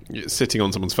 Sitting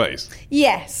on someone's face?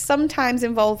 Yes, sometimes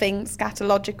involving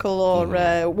scatological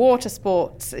or water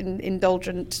sports,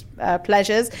 indulgent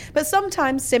pleasures, but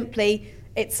sometimes simply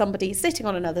it's somebody sitting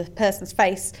on another person's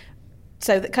face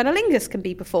so that cunnilingus can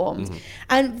be performed.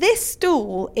 And this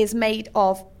stool is made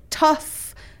of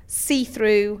tough,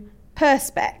 see-through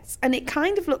perspex, and it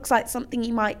kind of looks like something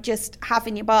you might just have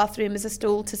in your bathroom as a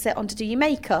stool to sit on to do your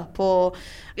makeup, or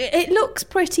it looks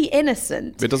pretty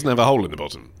innocent. It doesn't have a hole in the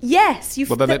bottom? Yes.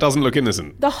 Well, then it doesn't look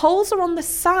innocent. The holes are on the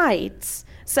sides.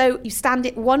 So you stand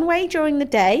it one way during the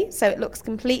day, so it looks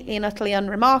completely and utterly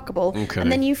unremarkable. Okay.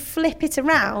 And then you flip it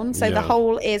around, so the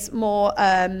hole is more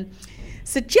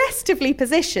suggestively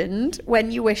positioned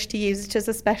when you wish to use it as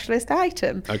a specialist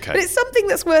item. Okay. But it's something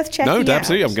that's worth checking out. No,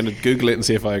 absolutely. I'm going to Google it and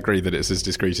see if I agree that it's as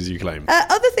discreet as you claim.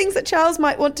 Other things that Charles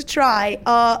might want to try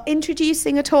are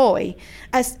introducing a toy.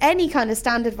 As any kind of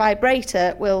standard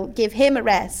vibrator will give him a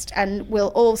rest and will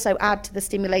also add to the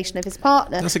stimulation of his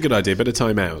partner. That's a good idea. Bit of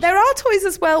time out. There are toys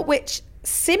as well which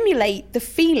simulate the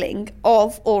feeling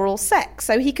of oral sex.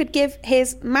 So he could give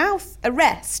his mouth a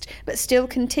rest, but still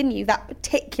continue that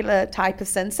particular type of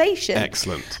sensation.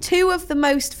 Excellent. Two of the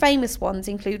most famous ones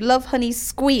include Love Honey's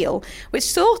Squeal, which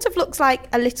sort of looks like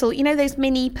a little, you know, those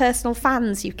mini personal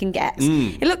fans you can get.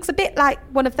 It looks a bit like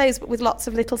one of those, but with lots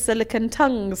of little silicone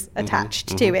tongues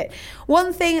attached to it.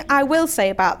 One thing I will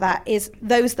say about that is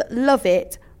those that love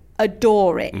it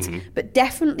adore it, but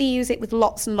definitely use it with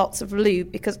lots and lots of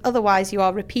lube, because otherwise you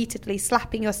are repeatedly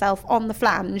slapping yourself on the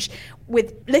flange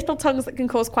with little tongues that can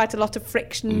cause quite a lot of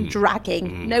friction,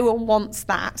 dragging. No one wants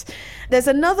that. There's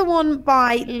another one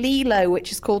by Lilo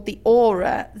which is called the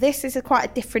Aura. This is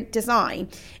quite a different design.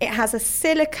 It has a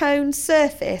silicone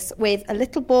surface with a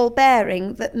little ball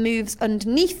bearing that moves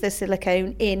underneath the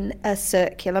silicone in a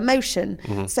circular motion.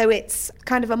 So it's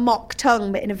kind of a mock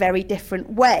tongue, but in a very different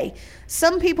way.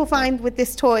 Some people find with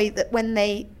this toy that when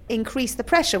they increase the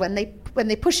pressure, when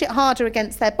they push it harder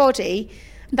against their body,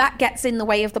 that gets in the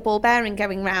way of the ball bearing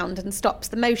going round and stops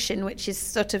the motion, which is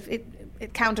sort of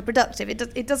counterproductive.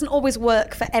 It doesn't always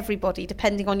work for everybody,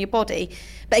 depending on your body.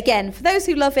 But again, for those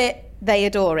who love it, they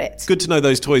adore it. Good to know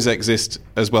those toys exist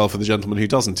as well for the gentleman who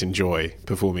doesn't enjoy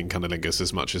performing cunnilingus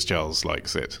as much as Charles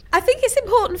likes it. I think it's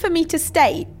important for me to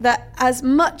state that as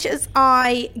much as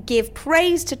I give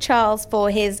praise to Charles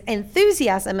for his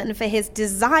enthusiasm and for his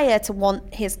desire to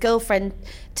want his girlfriend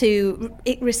to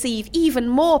receive even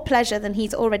more pleasure than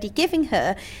he's already giving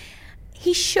her,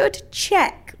 he should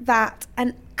check that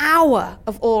an hour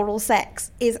of oral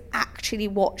sex is actually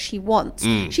what she wants.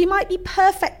 She might be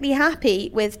perfectly happy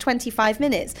with 25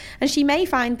 minutes, and she may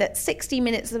find that 60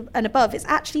 minutes and above is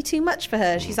actually too much for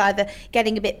her. She's either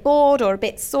getting a bit bored or a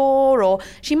bit sore, or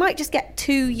she might just get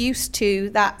too used to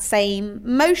that same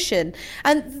motion.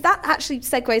 And that actually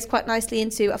segues quite nicely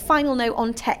into a final note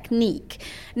on technique.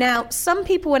 Now, some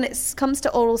people, when it comes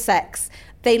to oral sex,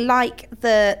 they like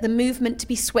the movement to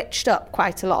be switched up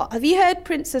quite a lot. Have you heard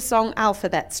Prince's song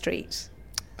Alphabet Street?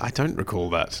 I don't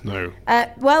recall that, no.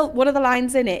 Well, one of the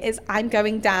lines in it is, I'm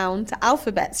going down to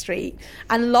Alphabet Street.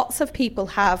 And lots of people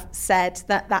have said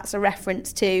that that's a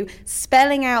reference to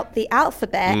spelling out the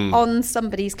alphabet on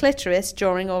somebody's clitoris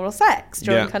during oral sex,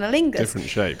 during cunnilingus. Different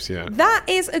shapes, yeah. That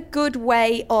is a good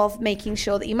way of making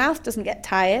sure that your mouth doesn't get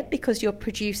tired, because you're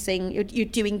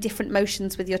doing different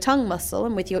motions with your tongue muscle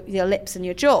and with your lips and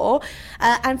your jaw.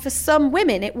 And for some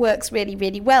women, it works really,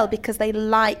 really well, because they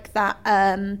like that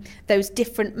those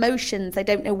different motions. They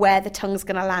don't know where the tongue's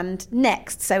going to land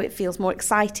next, so it feels more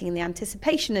exciting and the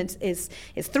anticipation is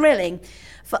thrilling.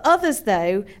 For others,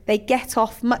 though, they get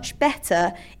off much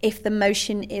better if the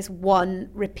motion is one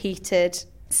repeated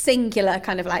singular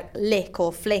kind of like lick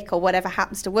or flick or whatever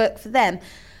happens to work for them.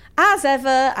 As ever,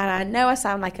 and I know I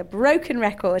sound like a broken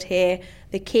record here,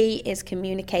 the key is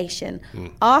communication.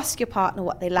 Ask your partner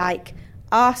what they like,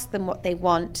 ask them what they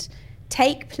want.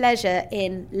 Take pleasure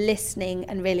in listening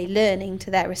and really learning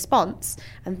to their response.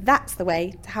 And that's the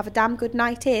way to have a damn good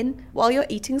night in while you're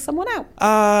eating someone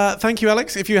out. Thank you,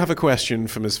 Alex. If you have a question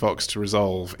for Ms. Fox to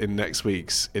resolve in next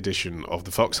week's edition of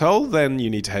The Foxhole, then you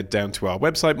need to head down to our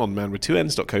website,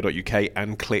 modernmanwith2ns.co.uk,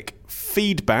 and click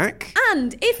feedback.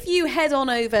 And if you head on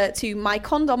over to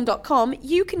mycondom.com,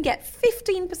 you can get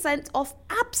 15% off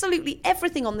absolutely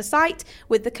everything on the site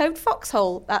with the code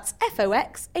FOXHOLE. That's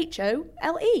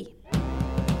FOXHOLE.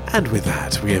 And with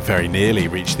that, we have very nearly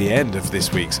reached the end of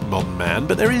this week's Modern Man,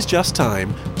 but there is just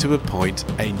time to appoint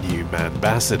a new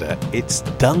man-ambassador. It's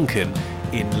Duncan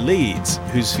in Leeds,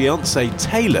 whose fiancée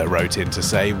Taylor wrote in to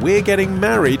say, "We're getting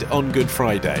married on Good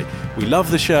Friday. We love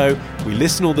the show, we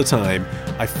listen all the time.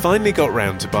 I finally got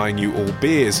round to buying you all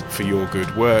beers for your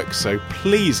good work, so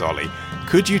please, Ollie,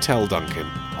 could you tell Duncan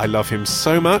I love him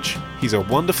so much, he's a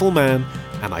wonderful man,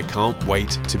 and I can't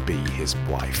wait to be his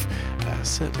wife."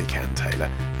 Certainly can,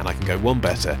 Taylor. And I can go one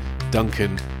better.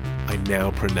 Duncan, I now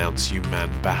pronounce you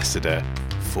man-ambassador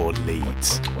for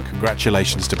Leeds.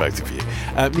 Congratulations to both of you.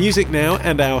 Music now,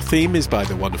 and our theme is by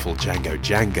the wonderful Django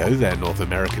Django. Their North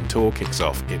American tour kicks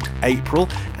off in April,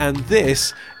 and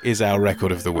this is our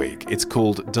record of the week. It's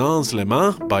called Dans les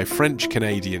Mains by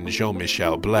French-Canadian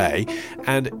Jean-Michel Blay,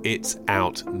 and it's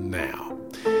out now.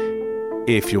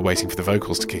 If you're waiting for the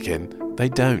vocals to kick in, they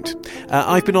don't.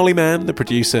 I've been Ollie Mann, the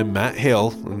producer Matt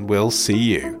Hill, and we'll see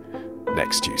you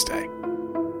next Tuesday.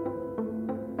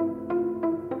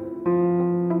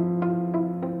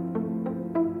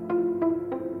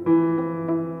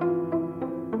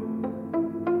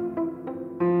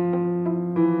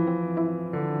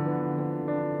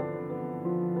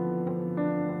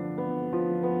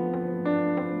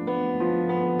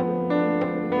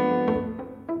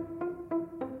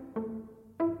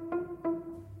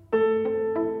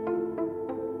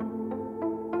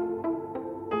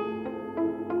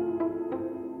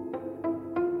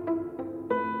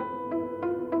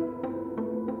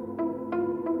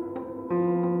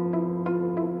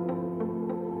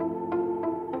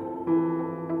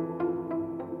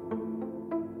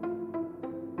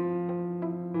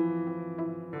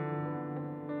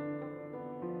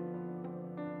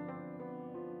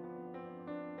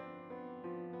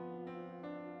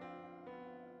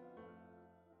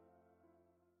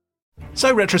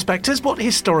 So, retrospectors, what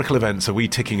historical events are we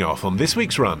ticking off on this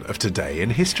week's run of Today in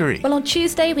History? Well, on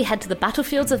Tuesday, we head to the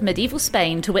battlefields of medieval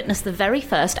Spain to witness the very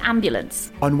first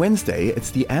ambulance. On Wednesday, it's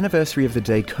the anniversary of the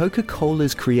day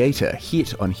Coca-Cola's creator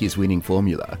hit on his winning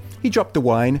formula. He dropped the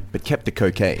wine, but kept the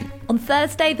cocaine. On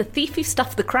Thursday, the thief who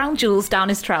stuffed the crown jewels down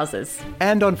his trousers.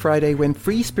 And on Friday, when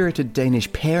free-spirited Danish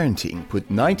parenting put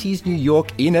 90s New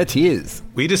York in a tears.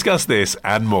 We discuss this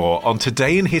and more on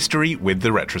Today in History with the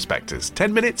Retrospectors.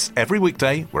 10 minutes every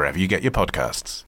weekday, wherever you get your podcasts.